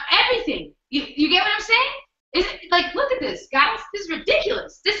everything. You get what I'm saying? Is it, like, look at this, guys. This is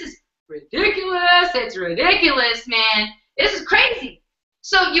ridiculous. This is ridiculous. It's ridiculous, man. This is crazy.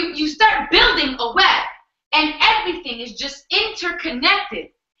 So you start building a web, and everything is just interconnected,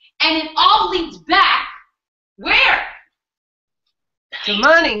 and it all leads back where? To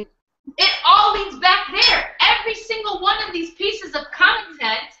money. It all leads back there. Every single one of these pieces of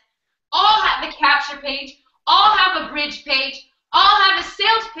content all have a capture page, all have a bridge page, all have a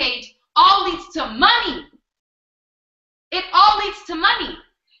sales page, all leads to money. It all leads to money.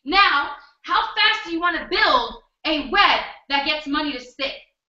 Now, how fast do you want to build a web that gets money to stick?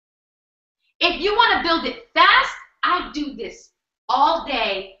 If you want to build it fast, I do this all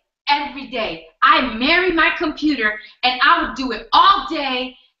day, every day. I marry my computer, and I would do it all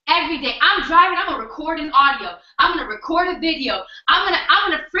day, every day. I'm driving, I'm gonna record an audio. I'm gonna record a video. I'm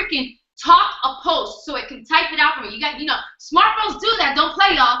gonna freaking talk a post so it can type it out for me. Smartphones do that. Don't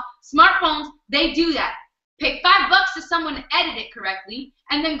play, y'all. Smartphones, they do that. Pay $5 to someone to edit it correctly,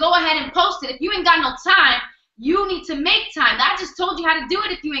 and then go ahead and post it. If you ain't got no time, you need to make time. I just told you how to do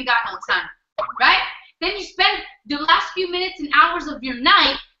it if you ain't got no time, right? Then you spend the last few minutes and hours of your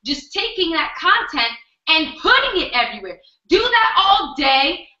night just taking that content and putting it everywhere. Do that all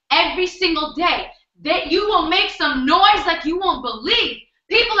day, every single day. That you will make some noise like you won't believe.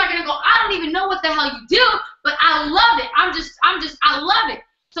 People are gonna go, I don't even know what the hell you do, but I love it. I love it.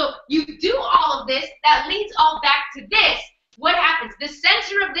 So you do all of this, that leads all back to this. What happens? The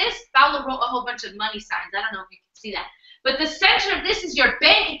center of this, Paolo wrote a whole bunch of money signs. I don't know if you can see that. But the center of this is your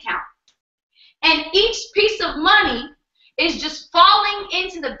bank account. And each piece of money is just falling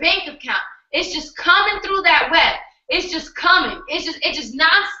into the bank account. It's just coming through that web. It's just coming. It's just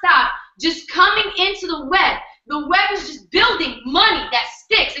nonstop, just coming into the web. The web is just building money that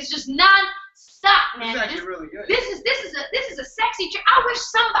sticks. It's just nonstop, man. This is actually really good. This is a sexy trick. I wish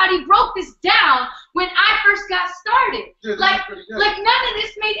somebody broke this down when I first got started. Dude, like none of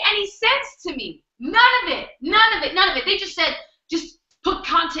this made any sense to me. None of it. They just said, just put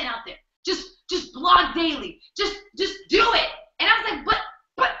content out there. Just blog daily. Just do it. And I was like,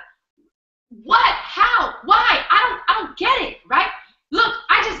 but what? How? Why? I don't get it, right? Look,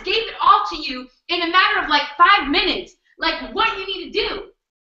 I just gave it all to you in a matter of like 5 minutes. Like what you need to do.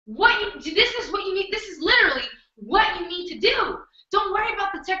 This is what you need. This is literally what you need to do. Don't worry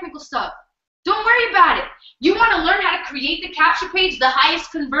about the technical stuff. Don't worry about it. You want to learn how to create the capture page, the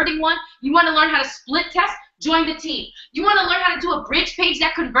highest converting one? You want to learn how to split test? Join the team. You want to learn how to do a bridge page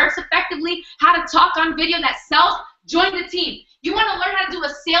that converts effectively? How to talk on video that sells? Join the team. You want to learn how to do a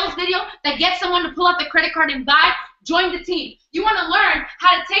sales video that gets someone to pull out the credit card and buy? Join the team. You want to learn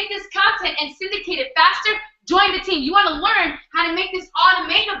how to take this content and syndicate it faster? Join the team. You want to learn how to make this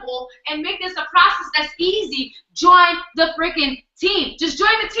automatable and make this a process that's easy? Join the freaking team. Just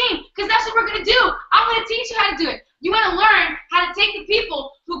join the team, because that's what we're going to do. I'm going to teach you how to do it. You want to learn how to take the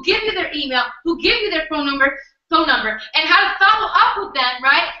people who give you their email, who give you their phone number, and how to follow up with them,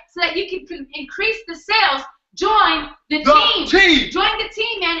 right? So that you can increase the sales. Join the team. Join the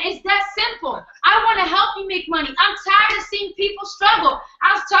team, man. It's that simple. I want to help you make money. I'm tired of seeing people struggle.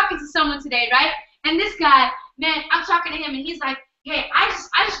 I was talking to someone today, right? And this guy, man, I'm talking to him, and he's like, hey, I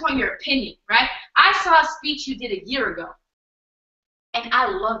just want your opinion, right? I saw a speech you did a year ago, and I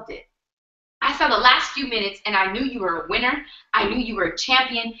loved it. I saw the last few minutes, and I knew you were a winner. I knew you were a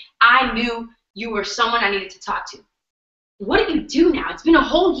champion. I knew you were someone I needed to talk to. What do you do now? It's been a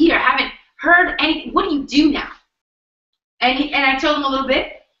whole year. I haven't heard anything. What do you do now? And I told him a little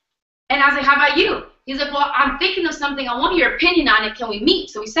bit, and I was like, how about you? He's like, well, I'm thinking of something. I want your opinion on it. Can we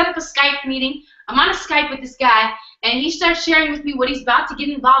meet? So we set up a Skype meeting. I'm on a Skype with this guy, and he starts sharing with me what he's about to get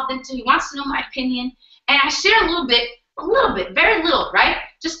involved into. He wants to know my opinion, and I share a little bit, very little, right?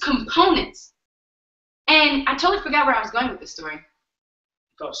 Just components. And I totally forgot where I was going with this story.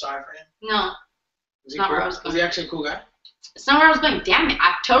 Oh, sorry for him. No, it's not where I was going. Was he actually a cool guy? It's not where I was going. Damn it!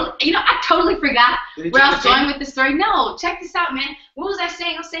 I totally forgot where I was going with the story. No, check this out, man. What was I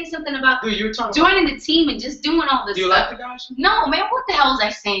saying? I was saying something about joining the team and just doing all this stuff. Do you like the guys? No, man. What the hell was I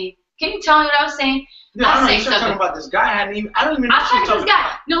saying? Can you tell me what I was saying? Dude, I don't know. You started talking about this guy. I don't even know what you're talking about. This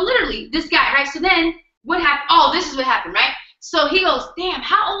guy. No, literally, this guy, right? So then, what happened? Oh, this is what happened, right? So he goes, damn,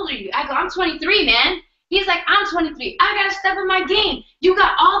 how old are you? I go, I'm 23, man. He's like, I'm 23. I got to step in my game. You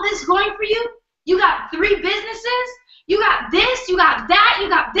got all this going for you? You got 3 businesses? You got this, you got that, you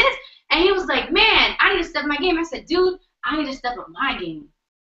got this. And he was like, man, I need to step in my game. I said, dude, I need to step up my game.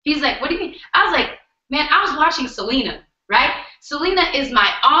 He's like, what do you mean? I was like, man, I was watching Selena, right? Selena is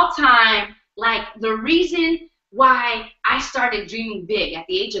my all-time, like, the reason why I started dreaming big at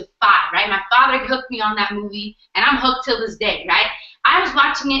the age of 5, right? My father hooked me on that movie, and I'm hooked till this day, right? I was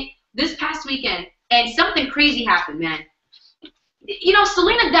watching it this past weekend, and something crazy happened, man. You know,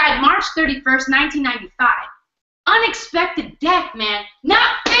 Selena died March 31st, 1995. Unexpected death, man.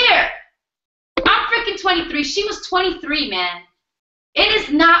 Not fair. I'm freaking 23. She was 23, man. It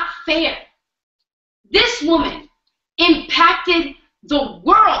is not fair. This woman impacted the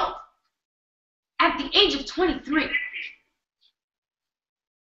world at the age of 23.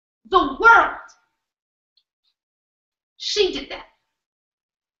 The world. She did that.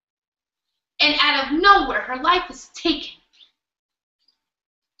 And out of nowhere, her life is taken.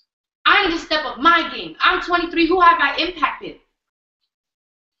 I need to step up my game. I'm 23. Who have I impacted?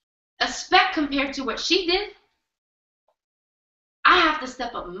 A speck compared to what she did. I have to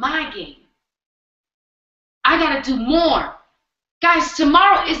step up my game. I got to do more. Guys,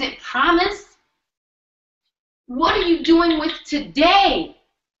 tomorrow isn't promised. What are you doing with today?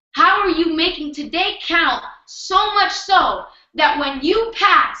 How are you making today count so much so that when you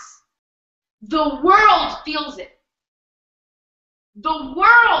pass, the world feels it? The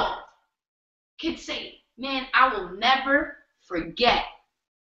world could say, man, I will never forget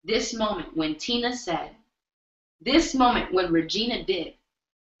this moment when Tina said, this moment when Regina did,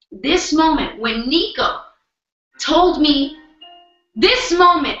 this moment when Nico told me, this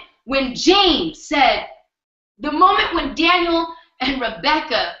moment when James said, the moment when Daniel and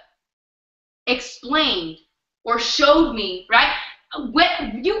Rebecca explained or showed me, right?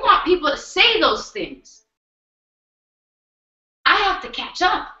 When you want people to say those things, I have to catch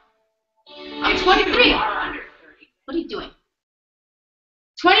up. I'm 23. What are you doing?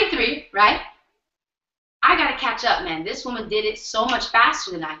 23, right? I gotta catch up, man. This woman did it so much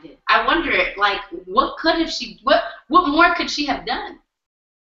faster than I did. I wonder, like, what more could she have done?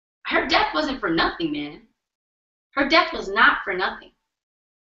 Her death wasn't for nothing, man. Her death was not for nothing.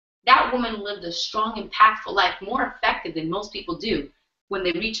 That woman lived a strong, impactful life, more effective than most people do when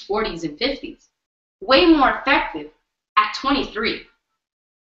they reach 40s and 50s. Way more effective at 23.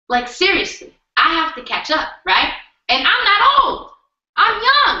 Like, seriously, I have to catch up, right? And I'm not old. I'm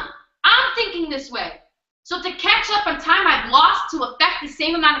young. I'm thinking this way. So to catch up on time I've lost to affect the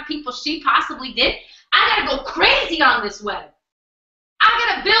same amount of people she possibly did, I got to go crazy on this web. I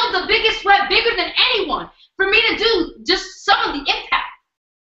got to build the biggest web, bigger than anyone, for me to do just some of the impact.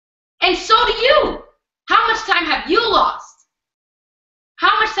 And so do you. How much time have you lost?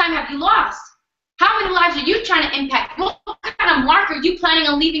 How much time have you lost? How many lives are you trying to impact? What kind of mark are you planning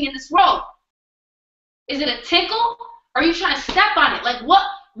on leaving in this world? Is it a tickle? Or are you trying to step on it? Like,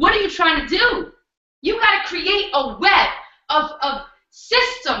 what are you trying to do? You got to create a web of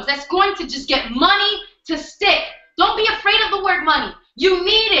systems that's going to just get money to stick Don't be afraid of the word money. You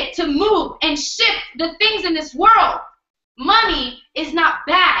need it to move and shift the things in this world. Money is not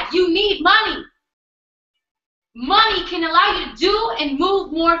bad. You need money. Money can allow you to do and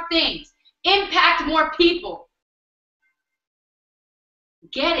move more things, impact more people.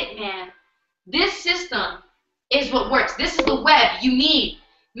 Get it, man. This system is what works. This is the web you need.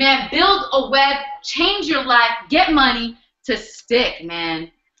 Man, build a web, change your life, get money to stick,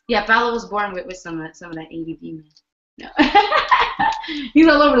 man. Yeah, Paolo was born with some of that ADD, man. No. He's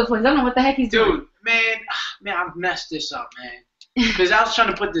all over the place. I don't know what the heck he's doing. Dude, man, I've messed this up, man. Because I was trying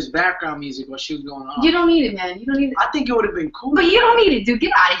to put this background music while she was going on. You don't need it, man. You don't need it. I think it would have been cool. But you don't need it, dude.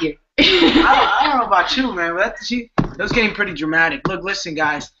 Get out of here. I don't know about you, man. But that was getting pretty dramatic. Look, listen,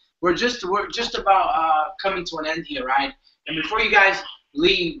 guys. We're just about coming to an end here, right? And before you guys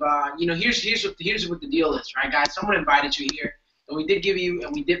leave, here's what the deal is, right, guys? Someone invited you here, and we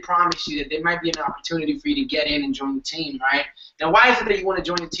did promise you that there might be an opportunity for you to get in and join the team, right? Now, why is it that you want to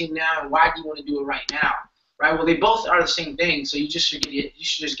join the team now, and why do you want to do it right now, right? Well, they both are the same thing, so you should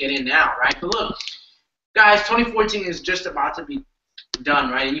just get in now, right? But look, guys, 2014 is just about to be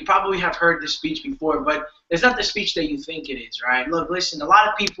done, right? And you probably have heard this speech before, but it's not the speech that you think it is, right? Look, listen, a lot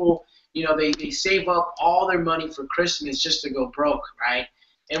of people, they save up all their money for Christmas just to go broke, right?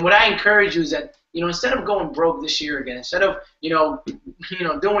 And what I encourage you is that, instead of going broke this year again, instead of,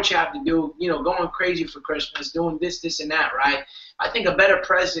 doing what you have to do, going crazy for Christmas, doing this, and that, right? I think a better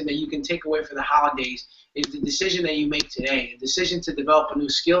present that you can take away for the holidays is the decision that you make today, a decision to develop a new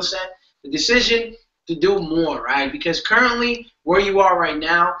skill set, the decision to do more, right? Because currently, where you are right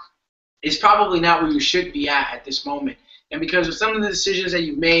now is probably not where you should be at this moment. And because of some of the decisions that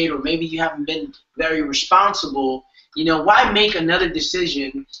you've made, or maybe you haven't been very responsible, why make another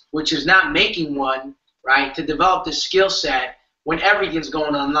decision, which is not making one, right, to develop the skill set when everything's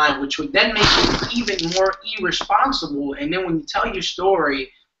going online, which would then make you even more irresponsible. And then when you tell your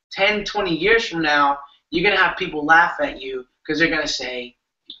story 10, 20 years from now, you're going to have people laugh at you because they're going to say,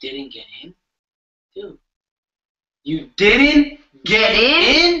 you didn't get in? Dude, you didn't get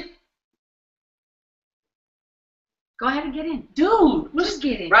in? Go ahead and get in. Dude, just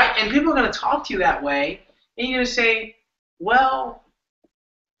get in. Right? And people are going to talk to you that way, and you're going to say, well,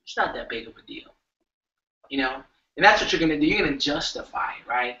 it's not that big of a deal. And that's what you're going to do. You're going to justify it,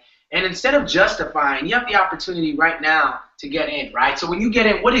 right? And instead of justifying, you have the opportunity right now to get in, right? So when you get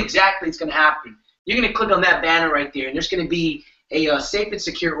in, what exactly is going to happen? You're going to click on that banner right there, and there's going to be a safe and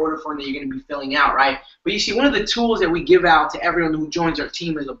secure order form that you're going to be filling out, right? But you see, one of the tools that we give out to everyone who joins our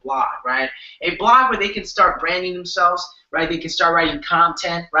team is a blog, right? A blog where they can start branding themselves, right? They can start writing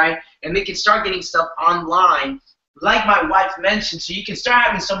content, right? And they can start getting stuff online, like my wife mentioned, so you can start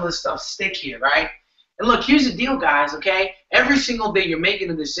having some of the stuff stick here, right? And look, here's the deal, guys, okay? Every single day you're making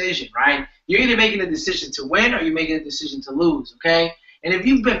a decision, right? You're either making a decision to win or you're making a decision to lose, okay? And if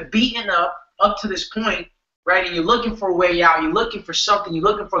you've been beaten up to this point, right, and you're looking for a way out, you're looking for something, you're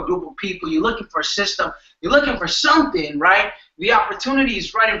looking for a group of people, you're looking for a system, you're looking for something, right? The opportunity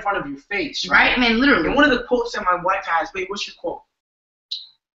is right in front of your face, right? Right, man, literally. And one of the quotes that my wife has, babe, what's your quote?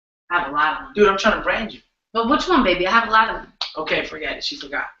 I have a lot of them. Dude, I'm trying to brand you. Well, which one, baby? I have a lot of them. Okay, forget it. She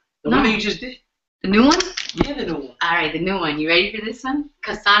forgot. The No. one that you just did. The new one? Yeah, the new one. All right, the new one. You ready for this one?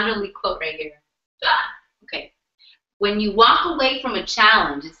 Cassandra Lee quote right here. Okay. When you walk away from a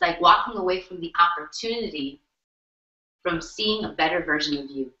challenge, it's like walking away from the opportunity from seeing a better version of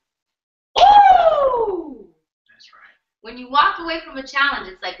you. Ooh! That's right. When you walk away from a challenge,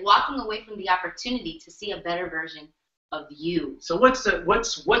 it's like walking away from the opportunity to see a better version of you. So what's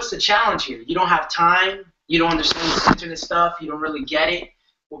the challenge here? You don't have time. You don't understand this internet stuff. You don't really get it.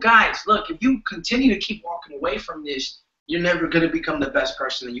 Well, guys, look, if you continue to keep walking away from this, you're never going to become the best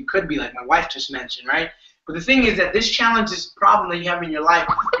person that you could be, like my wife just mentioned, right? But the thing is that this challenge, this problem that you have in your life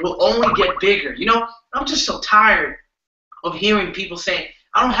will only get bigger. I'm just so tired of hearing people saying,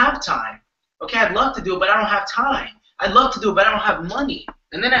 I don't have time. Okay, I'd love to do it, but I don't have time. I'd love to do it, but I don't have money.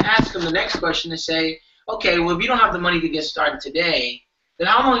 And then I ask them the next question and say, okay, well, if you don't have the money to get started today, then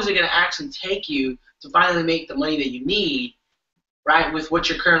how long is it going to actually take you to finally make the money that you need, right, with what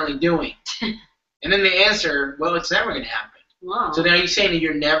you're currently doing? And then they answer, well, it's never going to happen. Wow. So then are you saying that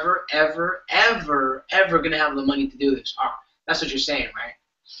you're never, ever, ever, ever going to have the money to do this? Oh, that's what you're saying, right?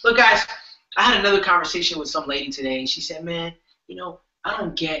 Look, guys, I had another conversation with some lady today, and she said, man, I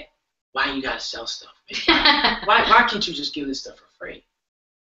don't get why you got to sell stuff. Why can't you just give this stuff for free?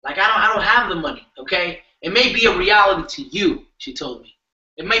 Like, I don't have the money, okay? It may be a reality to you, she told me.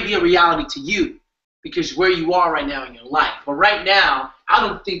 It may be a reality to you because where you are right now in your life. But right now, I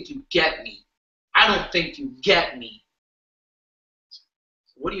don't think you get me. I don't think you get me.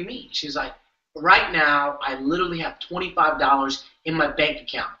 What do you mean? She's like, right now, I literally have $25 in my bank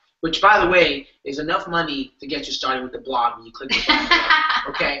account, which, by the way, is enough money to get you started with the blog when you click the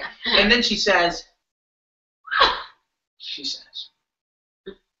blog. Okay? And then she says, I'm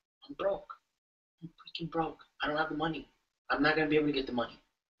broke. I'm freaking broke. I don't have the money. I'm not going to be able to get the money.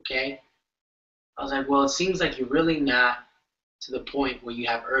 Okay? I was like, well, it seems like you're really not to the point where you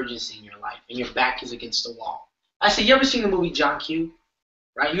have urgency in your life and your back is against the wall. I said, you ever seen the movie John Q?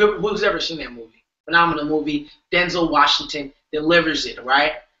 Right? Who's ever seen that movie? Phenomenal movie. Denzel Washington delivers it,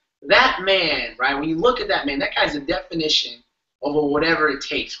 right? That man, right, when you look at that man, that guy's a definition of whatever it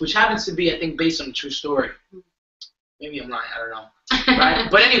takes, which happens to be, I think, based on a true story. Maybe I'm lying, I don't know. Right?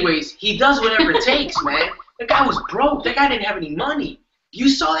 But anyways, he does whatever it takes, man. That guy was broke. That guy didn't have any money. You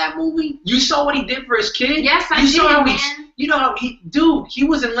saw that movie? You saw what he did for his kid? Yes, I did, man. You know how he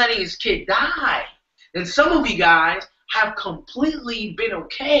wasn't letting his kid die. And some of you guys have completely been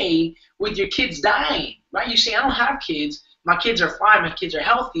okay with your kids dying, right? You say, I don't have kids. My kids are fine. My kids are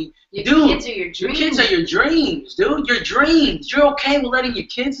healthy. Your dude, kids are your dreams. Your kids are your dreams, dude. Your dreams. You're okay with letting your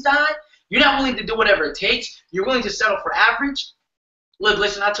kids die? You're not willing to do whatever it takes. You're willing to settle for average? Look,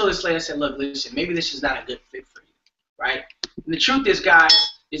 listen, I told this lady, I said, look, listen, maybe this is not a good fit for you, right? And the truth is, guys,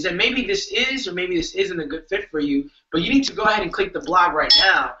 is that maybe this is or maybe this isn't a good fit for you, but you need to go ahead and click the blog right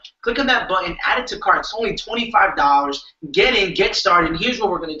now. Click on that button, add it to cart. It's only $25. Get in, get started, and here's what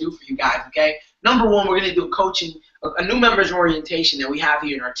we're going to do for you guys, okay? Number one, we're going to do coaching, a new members orientation that we have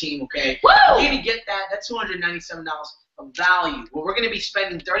here in our team, okay? Woo! You're going to get that. That's $297 of value. Well, we're going to be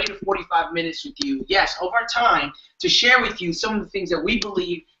spending 30 to 45 minutes with you, yes, over time, to share with you some of the things that we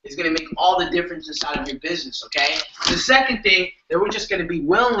believe is going to make all the difference inside of your business, okay? The second thing that we're just going to be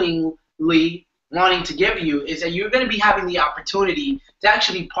willingly wanting to give you is that you're going to be having the opportunity to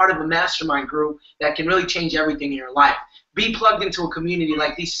actually be part of a mastermind group that can really change everything in your life. Be plugged into a community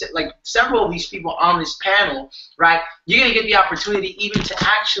like several of these people on this panel, right? You're going to get the opportunity even to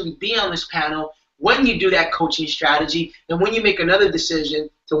actually be on this panel when you do that coaching strategy and when you make another decision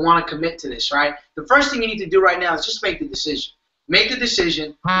to want to commit to this, right? The first thing you need to do right now is just make the decision. Make the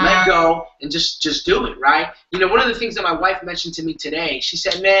decision, let go, and just do it, right? You know, one of the things that my wife mentioned to me today, she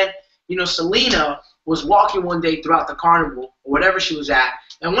said, man, you know, Selena was walking one day throughout the carnival or whatever she was at,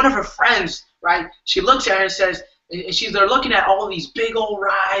 and one of her friends, right, she looks at her and says, and they're looking at all these big old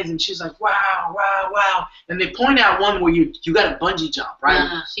rides, and she's like, wow, wow, wow. And they point out one where you got a bungee jump,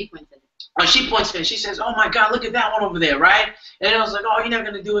 right? She points at it. She points to it. She says, oh, my God, look at that one over there, right? And I was like, oh, you're not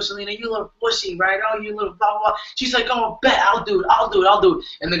going to do it, Selena. You little pussy, right? Oh, you little blah, blah, blah. She's like, oh, bet. I'll do it.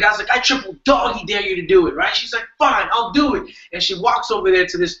 And the guy's like, I triple doggy dare you to do it, right? She's like, fine, I'll do it. And she walks over there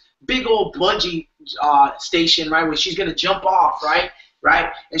to this big old bungee station, right, where she's going to jump off, right?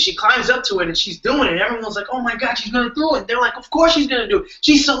 And she climbs up to it, and she's doing it. And everyone's like, oh, my God, she's going to do it. And they're like, of course she's going to do it.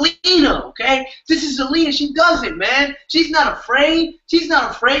 She's Selena, okay? This is Selena. She does it, man. She's not afraid. She's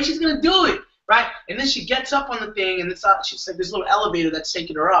going to do it, right? And then she gets up on the thing, and she's like this little elevator that's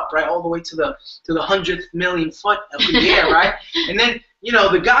taking her up, right, all the way to the 100th million foot up in the air, right? And then, you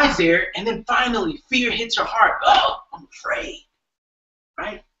know, the guy's there, and then finally fear hits her heart. Oh, I'm afraid,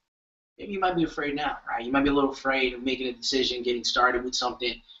 right? Maybe you might be afraid now, right? You might be a little afraid of making a decision, getting started with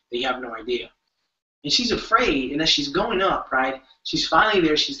something that you have no idea. And she's afraid, and as she's going up, right, she's finally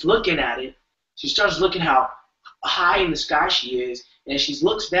there, she's looking at it. She starts looking how high in the sky she is, and as she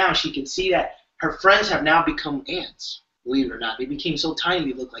looks down, she can see that her friends have now become ants, believe it or not. They became so tiny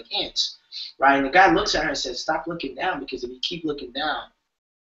they look like ants, right? And the guy looks at her and says, stop looking down, because if you keep looking down,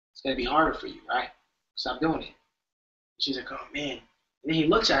 it's going to be harder for you, right? Stop doing it. And she's like, oh, man. And then he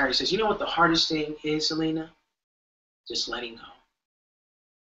looks at her and says, you know what the hardest thing is, Selena? Just letting go.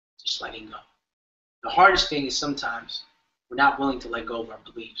 Just letting go. The hardest thing is sometimes we're not willing to let go of our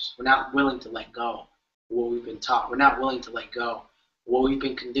beliefs. We're not willing to let go of what we've been taught. We're not willing to let go of what we've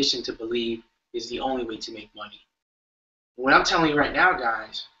been conditioned to believe is the only way to make money. And what I'm telling you right now,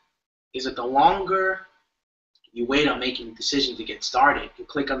 guys, is that the longer you wait on making a decision to get started and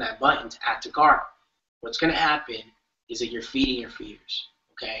click on that button to add to cart, what's going to happen is that you're feeding your fears,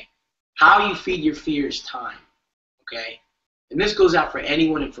 okay? How you feed your fears is time, okay? And this goes out for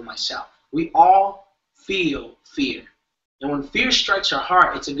anyone and for myself. We all feel fear. And when fear strikes our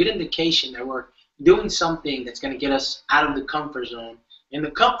heart, it's a good indication that we're doing something that's going to get us out of the comfort zone. And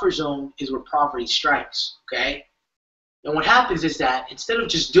the comfort zone is where poverty strikes, okay? And what happens is that instead of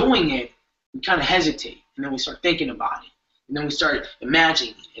just doing it, we kind of hesitate. And then we start thinking about it. And then we start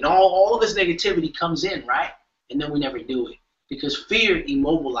imagining it. And all of this negativity comes in, right? And then we never do it because fear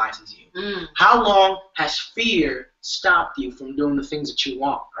immobilizes you. How long has fear stopped you from doing the things that you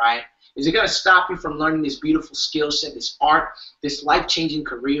want, right? Is it going to stop you from learning this beautiful skill set, this art, this life-changing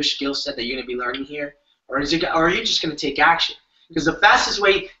career skill set that you're going to be learning here? Or are you just going to take action? Because the fastest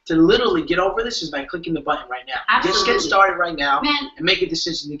way to literally get over this is by clicking the button right now. Absolutely. Just get started right now, Man, and make a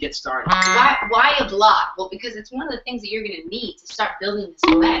decision to get started. why a blog? Well, because it's one of the things that you're going to need to start building this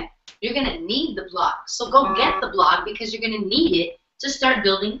web. You're going to need the blog. So go get the blog because you're going to need it to start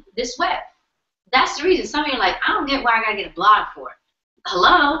building this web. That's the reason. Some of you are like, I don't get why I got to get a blog for it.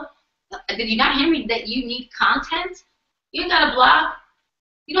 Hello? Did you not hear me that you need content? You ain't got a blog.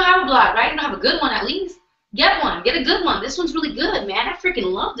 You don't have a blog, right? You don't have a good one at least. Get one. Get a good one. This one's really good, man. I freaking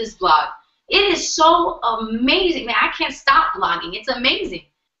love this blog. It is so amazing, man. I can't stop blogging. It's amazing.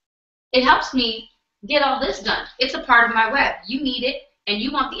 It helps me get all this done. It's a part of my web. You need it, and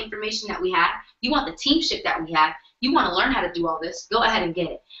you want the information that we have. You want the teamship that we have. You want to learn how to do all this. Go ahead and get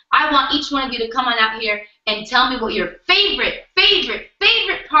it. I want each one of you to come on out here and tell me what your favorite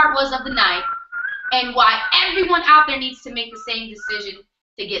part was of the night and why everyone out there needs to make the same decision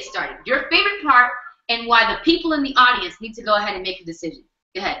to get started. Your favorite part and why the people in the audience need to go ahead and make a decision.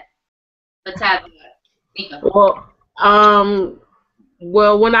 Go ahead. Let's have Nico.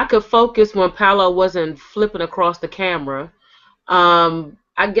 Well, when I could focus when Paolo wasn't flipping across the camera,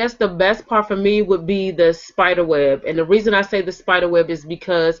 I guess the best part for me would be the spider web. And the reason I say the spider web is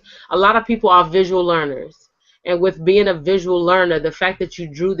because a lot of people are visual learners. And with being a visual learner, the fact that you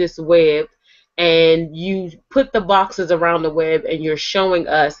drew this web and you put the boxes around the web and you're showing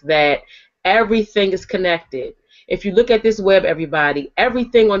us that everything is connected. If you look at this web, everybody,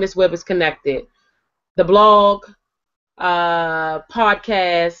 everything on this web is connected. The blog,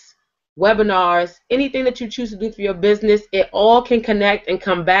 podcasts, webinars, anything that you choose to do for your business, it all can connect and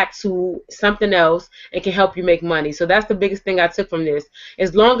come back to something else and can help you make money. So that's the biggest thing I took from this.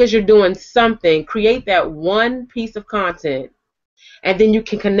 As long as you're doing something, create that one piece of content, and then you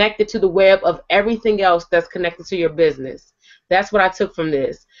can connect it to the web of everything else that's connected to your business. That's what I took from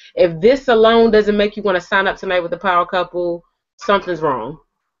this. If this alone doesn't make you want to sign up tonight with the Power Couple, something's wrong.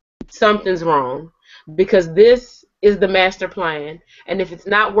 Something's wrong. Because this is the master plan. And if it's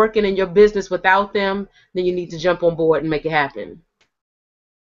not working in your business without them, then you need to jump on board and make it happen.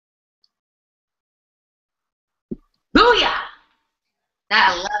 Booyah!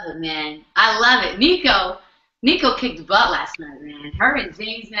 I love it, man. I love it. Nico kicked butt last night, man. Her and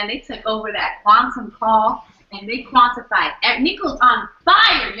James, man, they took over that quantum call and they quantified. Nico's on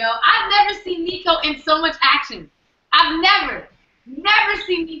fire, yo. I've never seen Nico in so much action. I've never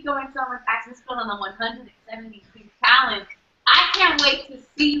seen Nico in so much action. It's going on the 173 challenge. I can't wait to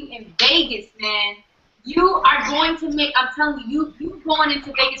see you in Vegas, man. You are going to make, I'm telling you, you're going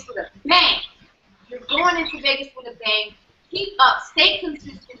into Vegas with a bang. You're going into Vegas with a bang. Keep up. Stay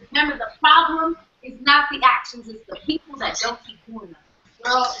consistent. Remember, the problem is not the actions. It's the people that don't keep doing them.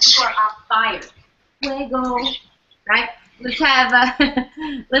 Girl, you are on fire. Fuego. Right? Let's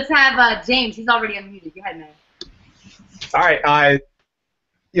have James. He's already unmuted. Go ahead, man. All right.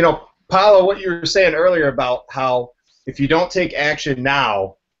 Paolo, what you were saying earlier about how if you don't take action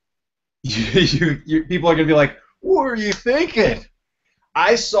now, people are going to be like, what are you thinking?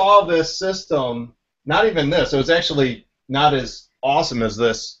 I saw this system, not even this, it was actually not as awesome as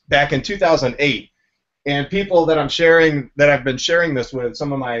this, back in 2008. And people that I've been sharing this with,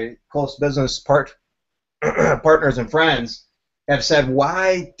 some of my close business partners and friends, have said,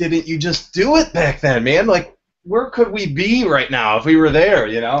 why didn't you just do it back then, man? Like, where could we be right now if we were there,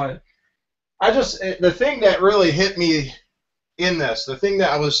 the thing that really hit me in this, the thing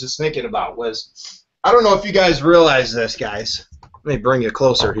that I was just thinking about was, I don't know if you guys realize this, guys. Let me bring you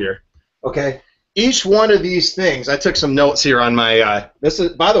closer here, okay? Each one of these things, I took some notes here on my,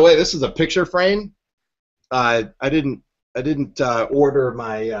 by the way, this is a picture frame. I didn't order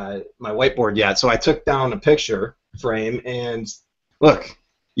my whiteboard yet, so I took down a picture frame, and look,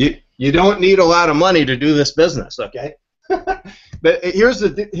 you don't need a lot of money to do this business, okay? But here's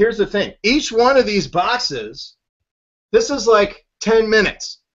the thing. Each one of these boxes, this is like 10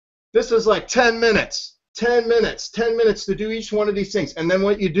 minutes. This is like 10 minutes. 10 minutes. 10 minutes to do each one of these things. And then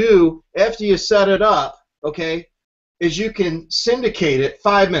what you do after you set it up, okay, is you can syndicate it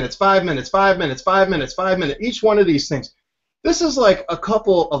 5 minutes, 5 minutes, 5 minutes, 5 minutes, 5 minutes, each one of these things. This is like a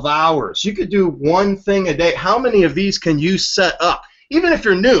couple of hours. You could do one thing a day. How many of these can you set up? Even if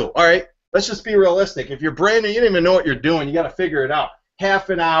you're new, all right? Let's just be realistic. If you're brand new, you don't even know what you're doing. You got to figure it out. Half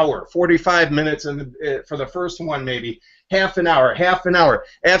an hour, 45 minutes for the first one maybe. Half an hour, half an hour.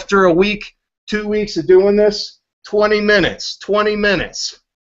 After a week, 2 weeks of doing this, 20 minutes, 20 minutes.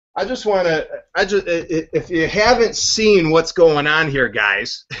 If you haven't seen what's going on here,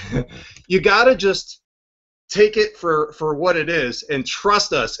 guys, you got to just take it for what it is and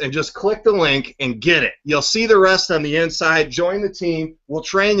trust us and just click the link and get it. You'll see the rest on the inside. Join the team. We'll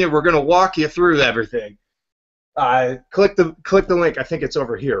train you. We're going to walk you through everything. Click the link. I think it's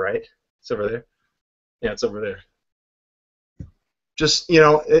over here, right? It's over there. Yeah, it's over there. Just,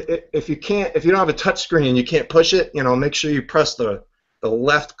 if you don't have a touch screen and you can't push it, make sure you press the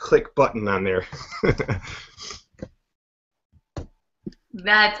left click button on there.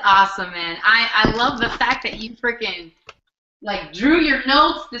 That's awesome, man. I love the fact that you freaking drew your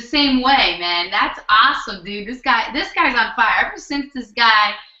notes the same way, man. That's awesome, dude. This guy's on fire. Ever since this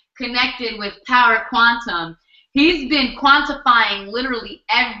guy connected with Power Quantum, he's been quantifying literally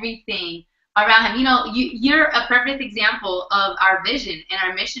everything around him. You're a perfect example of our vision and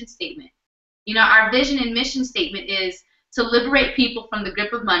our mission statement. Our vision and mission statement is to liberate people from the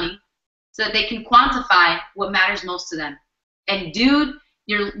grip of money so that they can quantify what matters most to them. And dude,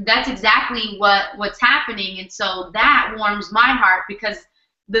 that's exactly what's happening, and so that warms my heart because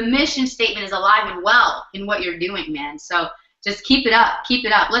the mission statement is alive and well in what you're doing, man. So just keep it up, keep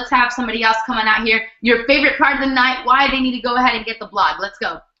it up. Let's have somebody else coming out here. Your favorite part of the night, why they need to go ahead and get the blog. Let's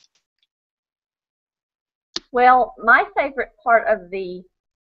go. Well, my favorite part of the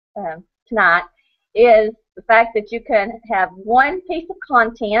tonight is the fact that you can have one piece of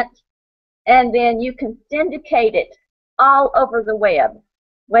content and then you can syndicate it all over the web,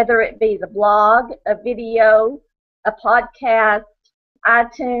 whether it be the blog, a video, a podcast,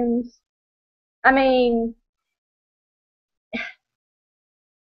 iTunes. I mean,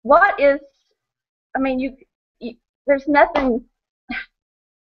 there's nothing,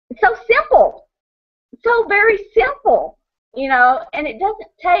 it's so simple, so very simple, and it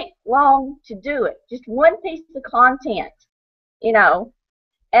doesn't take long to do it, just one piece of content,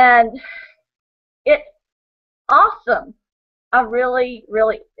 and it's awesome. I really,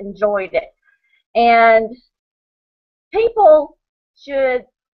 really enjoyed it. And people should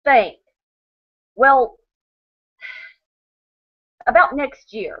think, well, about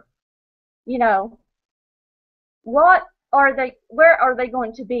next year, where are they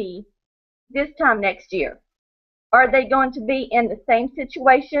going to be this time next year? Are they going to be in the same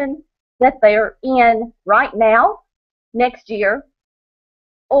situation that they're in right now next year?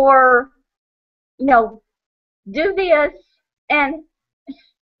 Or, do this and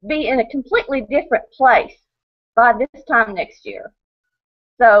be in a completely different place by this time next year?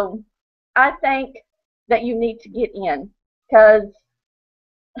 So I think that you need to get in because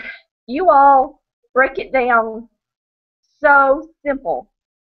you all break it down so simple,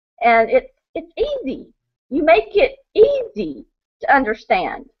 and it's easy. You make it easy to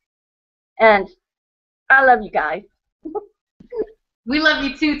understand, and I love you guys. We love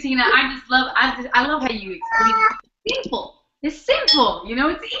you too, Tina. I love how you explain it. It's simple. It's simple.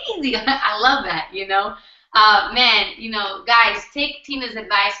 It's easy. I love that. Man, guys, take Tina's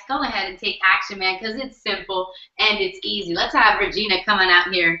advice. Go ahead and take action, man, because it's simple and it's easy. Let's have Regina come on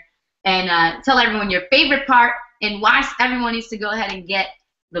out here and tell everyone your favorite part and why everyone needs to go ahead and get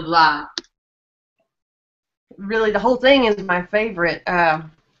the blog. Really, the whole thing is my favorite. I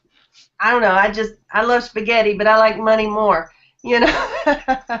don't know. I love spaghetti, but I like money more.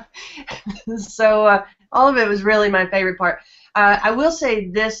 So all of it was really my favorite part. I will say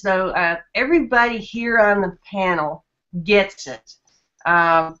this though, everybody here on the panel gets it.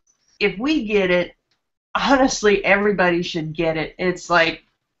 If we get it, honestly, everybody should get it. It's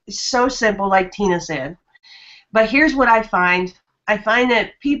so simple, like Tina said. But here's what I find. I find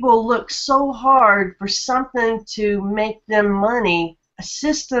that people look so hard for something to make them money, a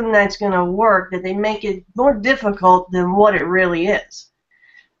system that's going to work, that they make it more difficult than what it really is.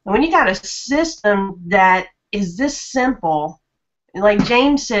 And when you got a system that is this simple, like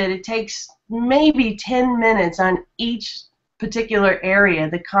James said, it takes maybe 10 minutes on each particular area,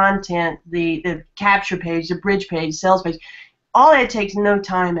 the content, the capture page, the bridge page, sales page. All that takes no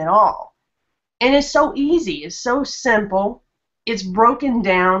time at all. And it's so easy. It's so simple. It's broken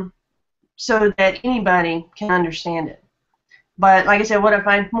down so that anybody can understand it. But like I said, what I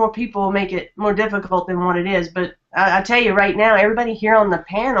find, more people make it more difficult than what it is. But I tell you right now, everybody here on the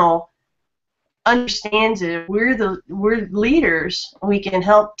panel understands it. We're leaders. We can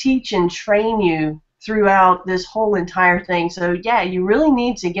help teach and train you throughout this whole entire thing. So yeah, you really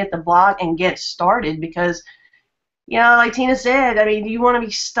need to get the blog and get started because, like Tina said, I mean, do you want to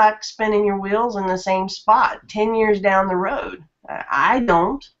be stuck spinning your wheels in the same spot 10 years down the road? I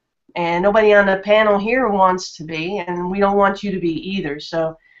don't, and nobody on the panel here wants to be, and we don't want you to be either.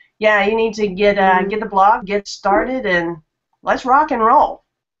 So yeah, you need to get the blog, get started, and let's rock and roll.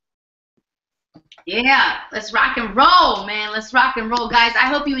 Yeah, let's rock and roll, man. Let's rock and roll, guys. I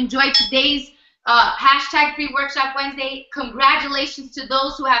hope you enjoyed today's Hashtag Free Workshop Wednesday. Congratulations to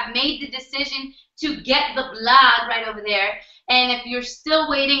those who have made the decision to get the blood right over there. And if you're still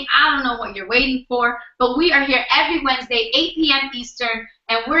waiting, I don't know what you're waiting for, but we are here every Wednesday, 8 p.m. Eastern,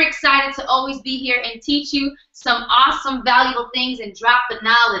 and we're excited to always be here and teach you some awesome, valuable things and drop the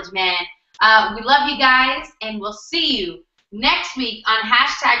knowledge, man. We love you guys, and we'll see you next week on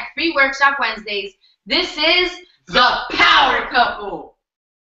Hashtag Free Workshop Wednesdays. This is The Power Couple.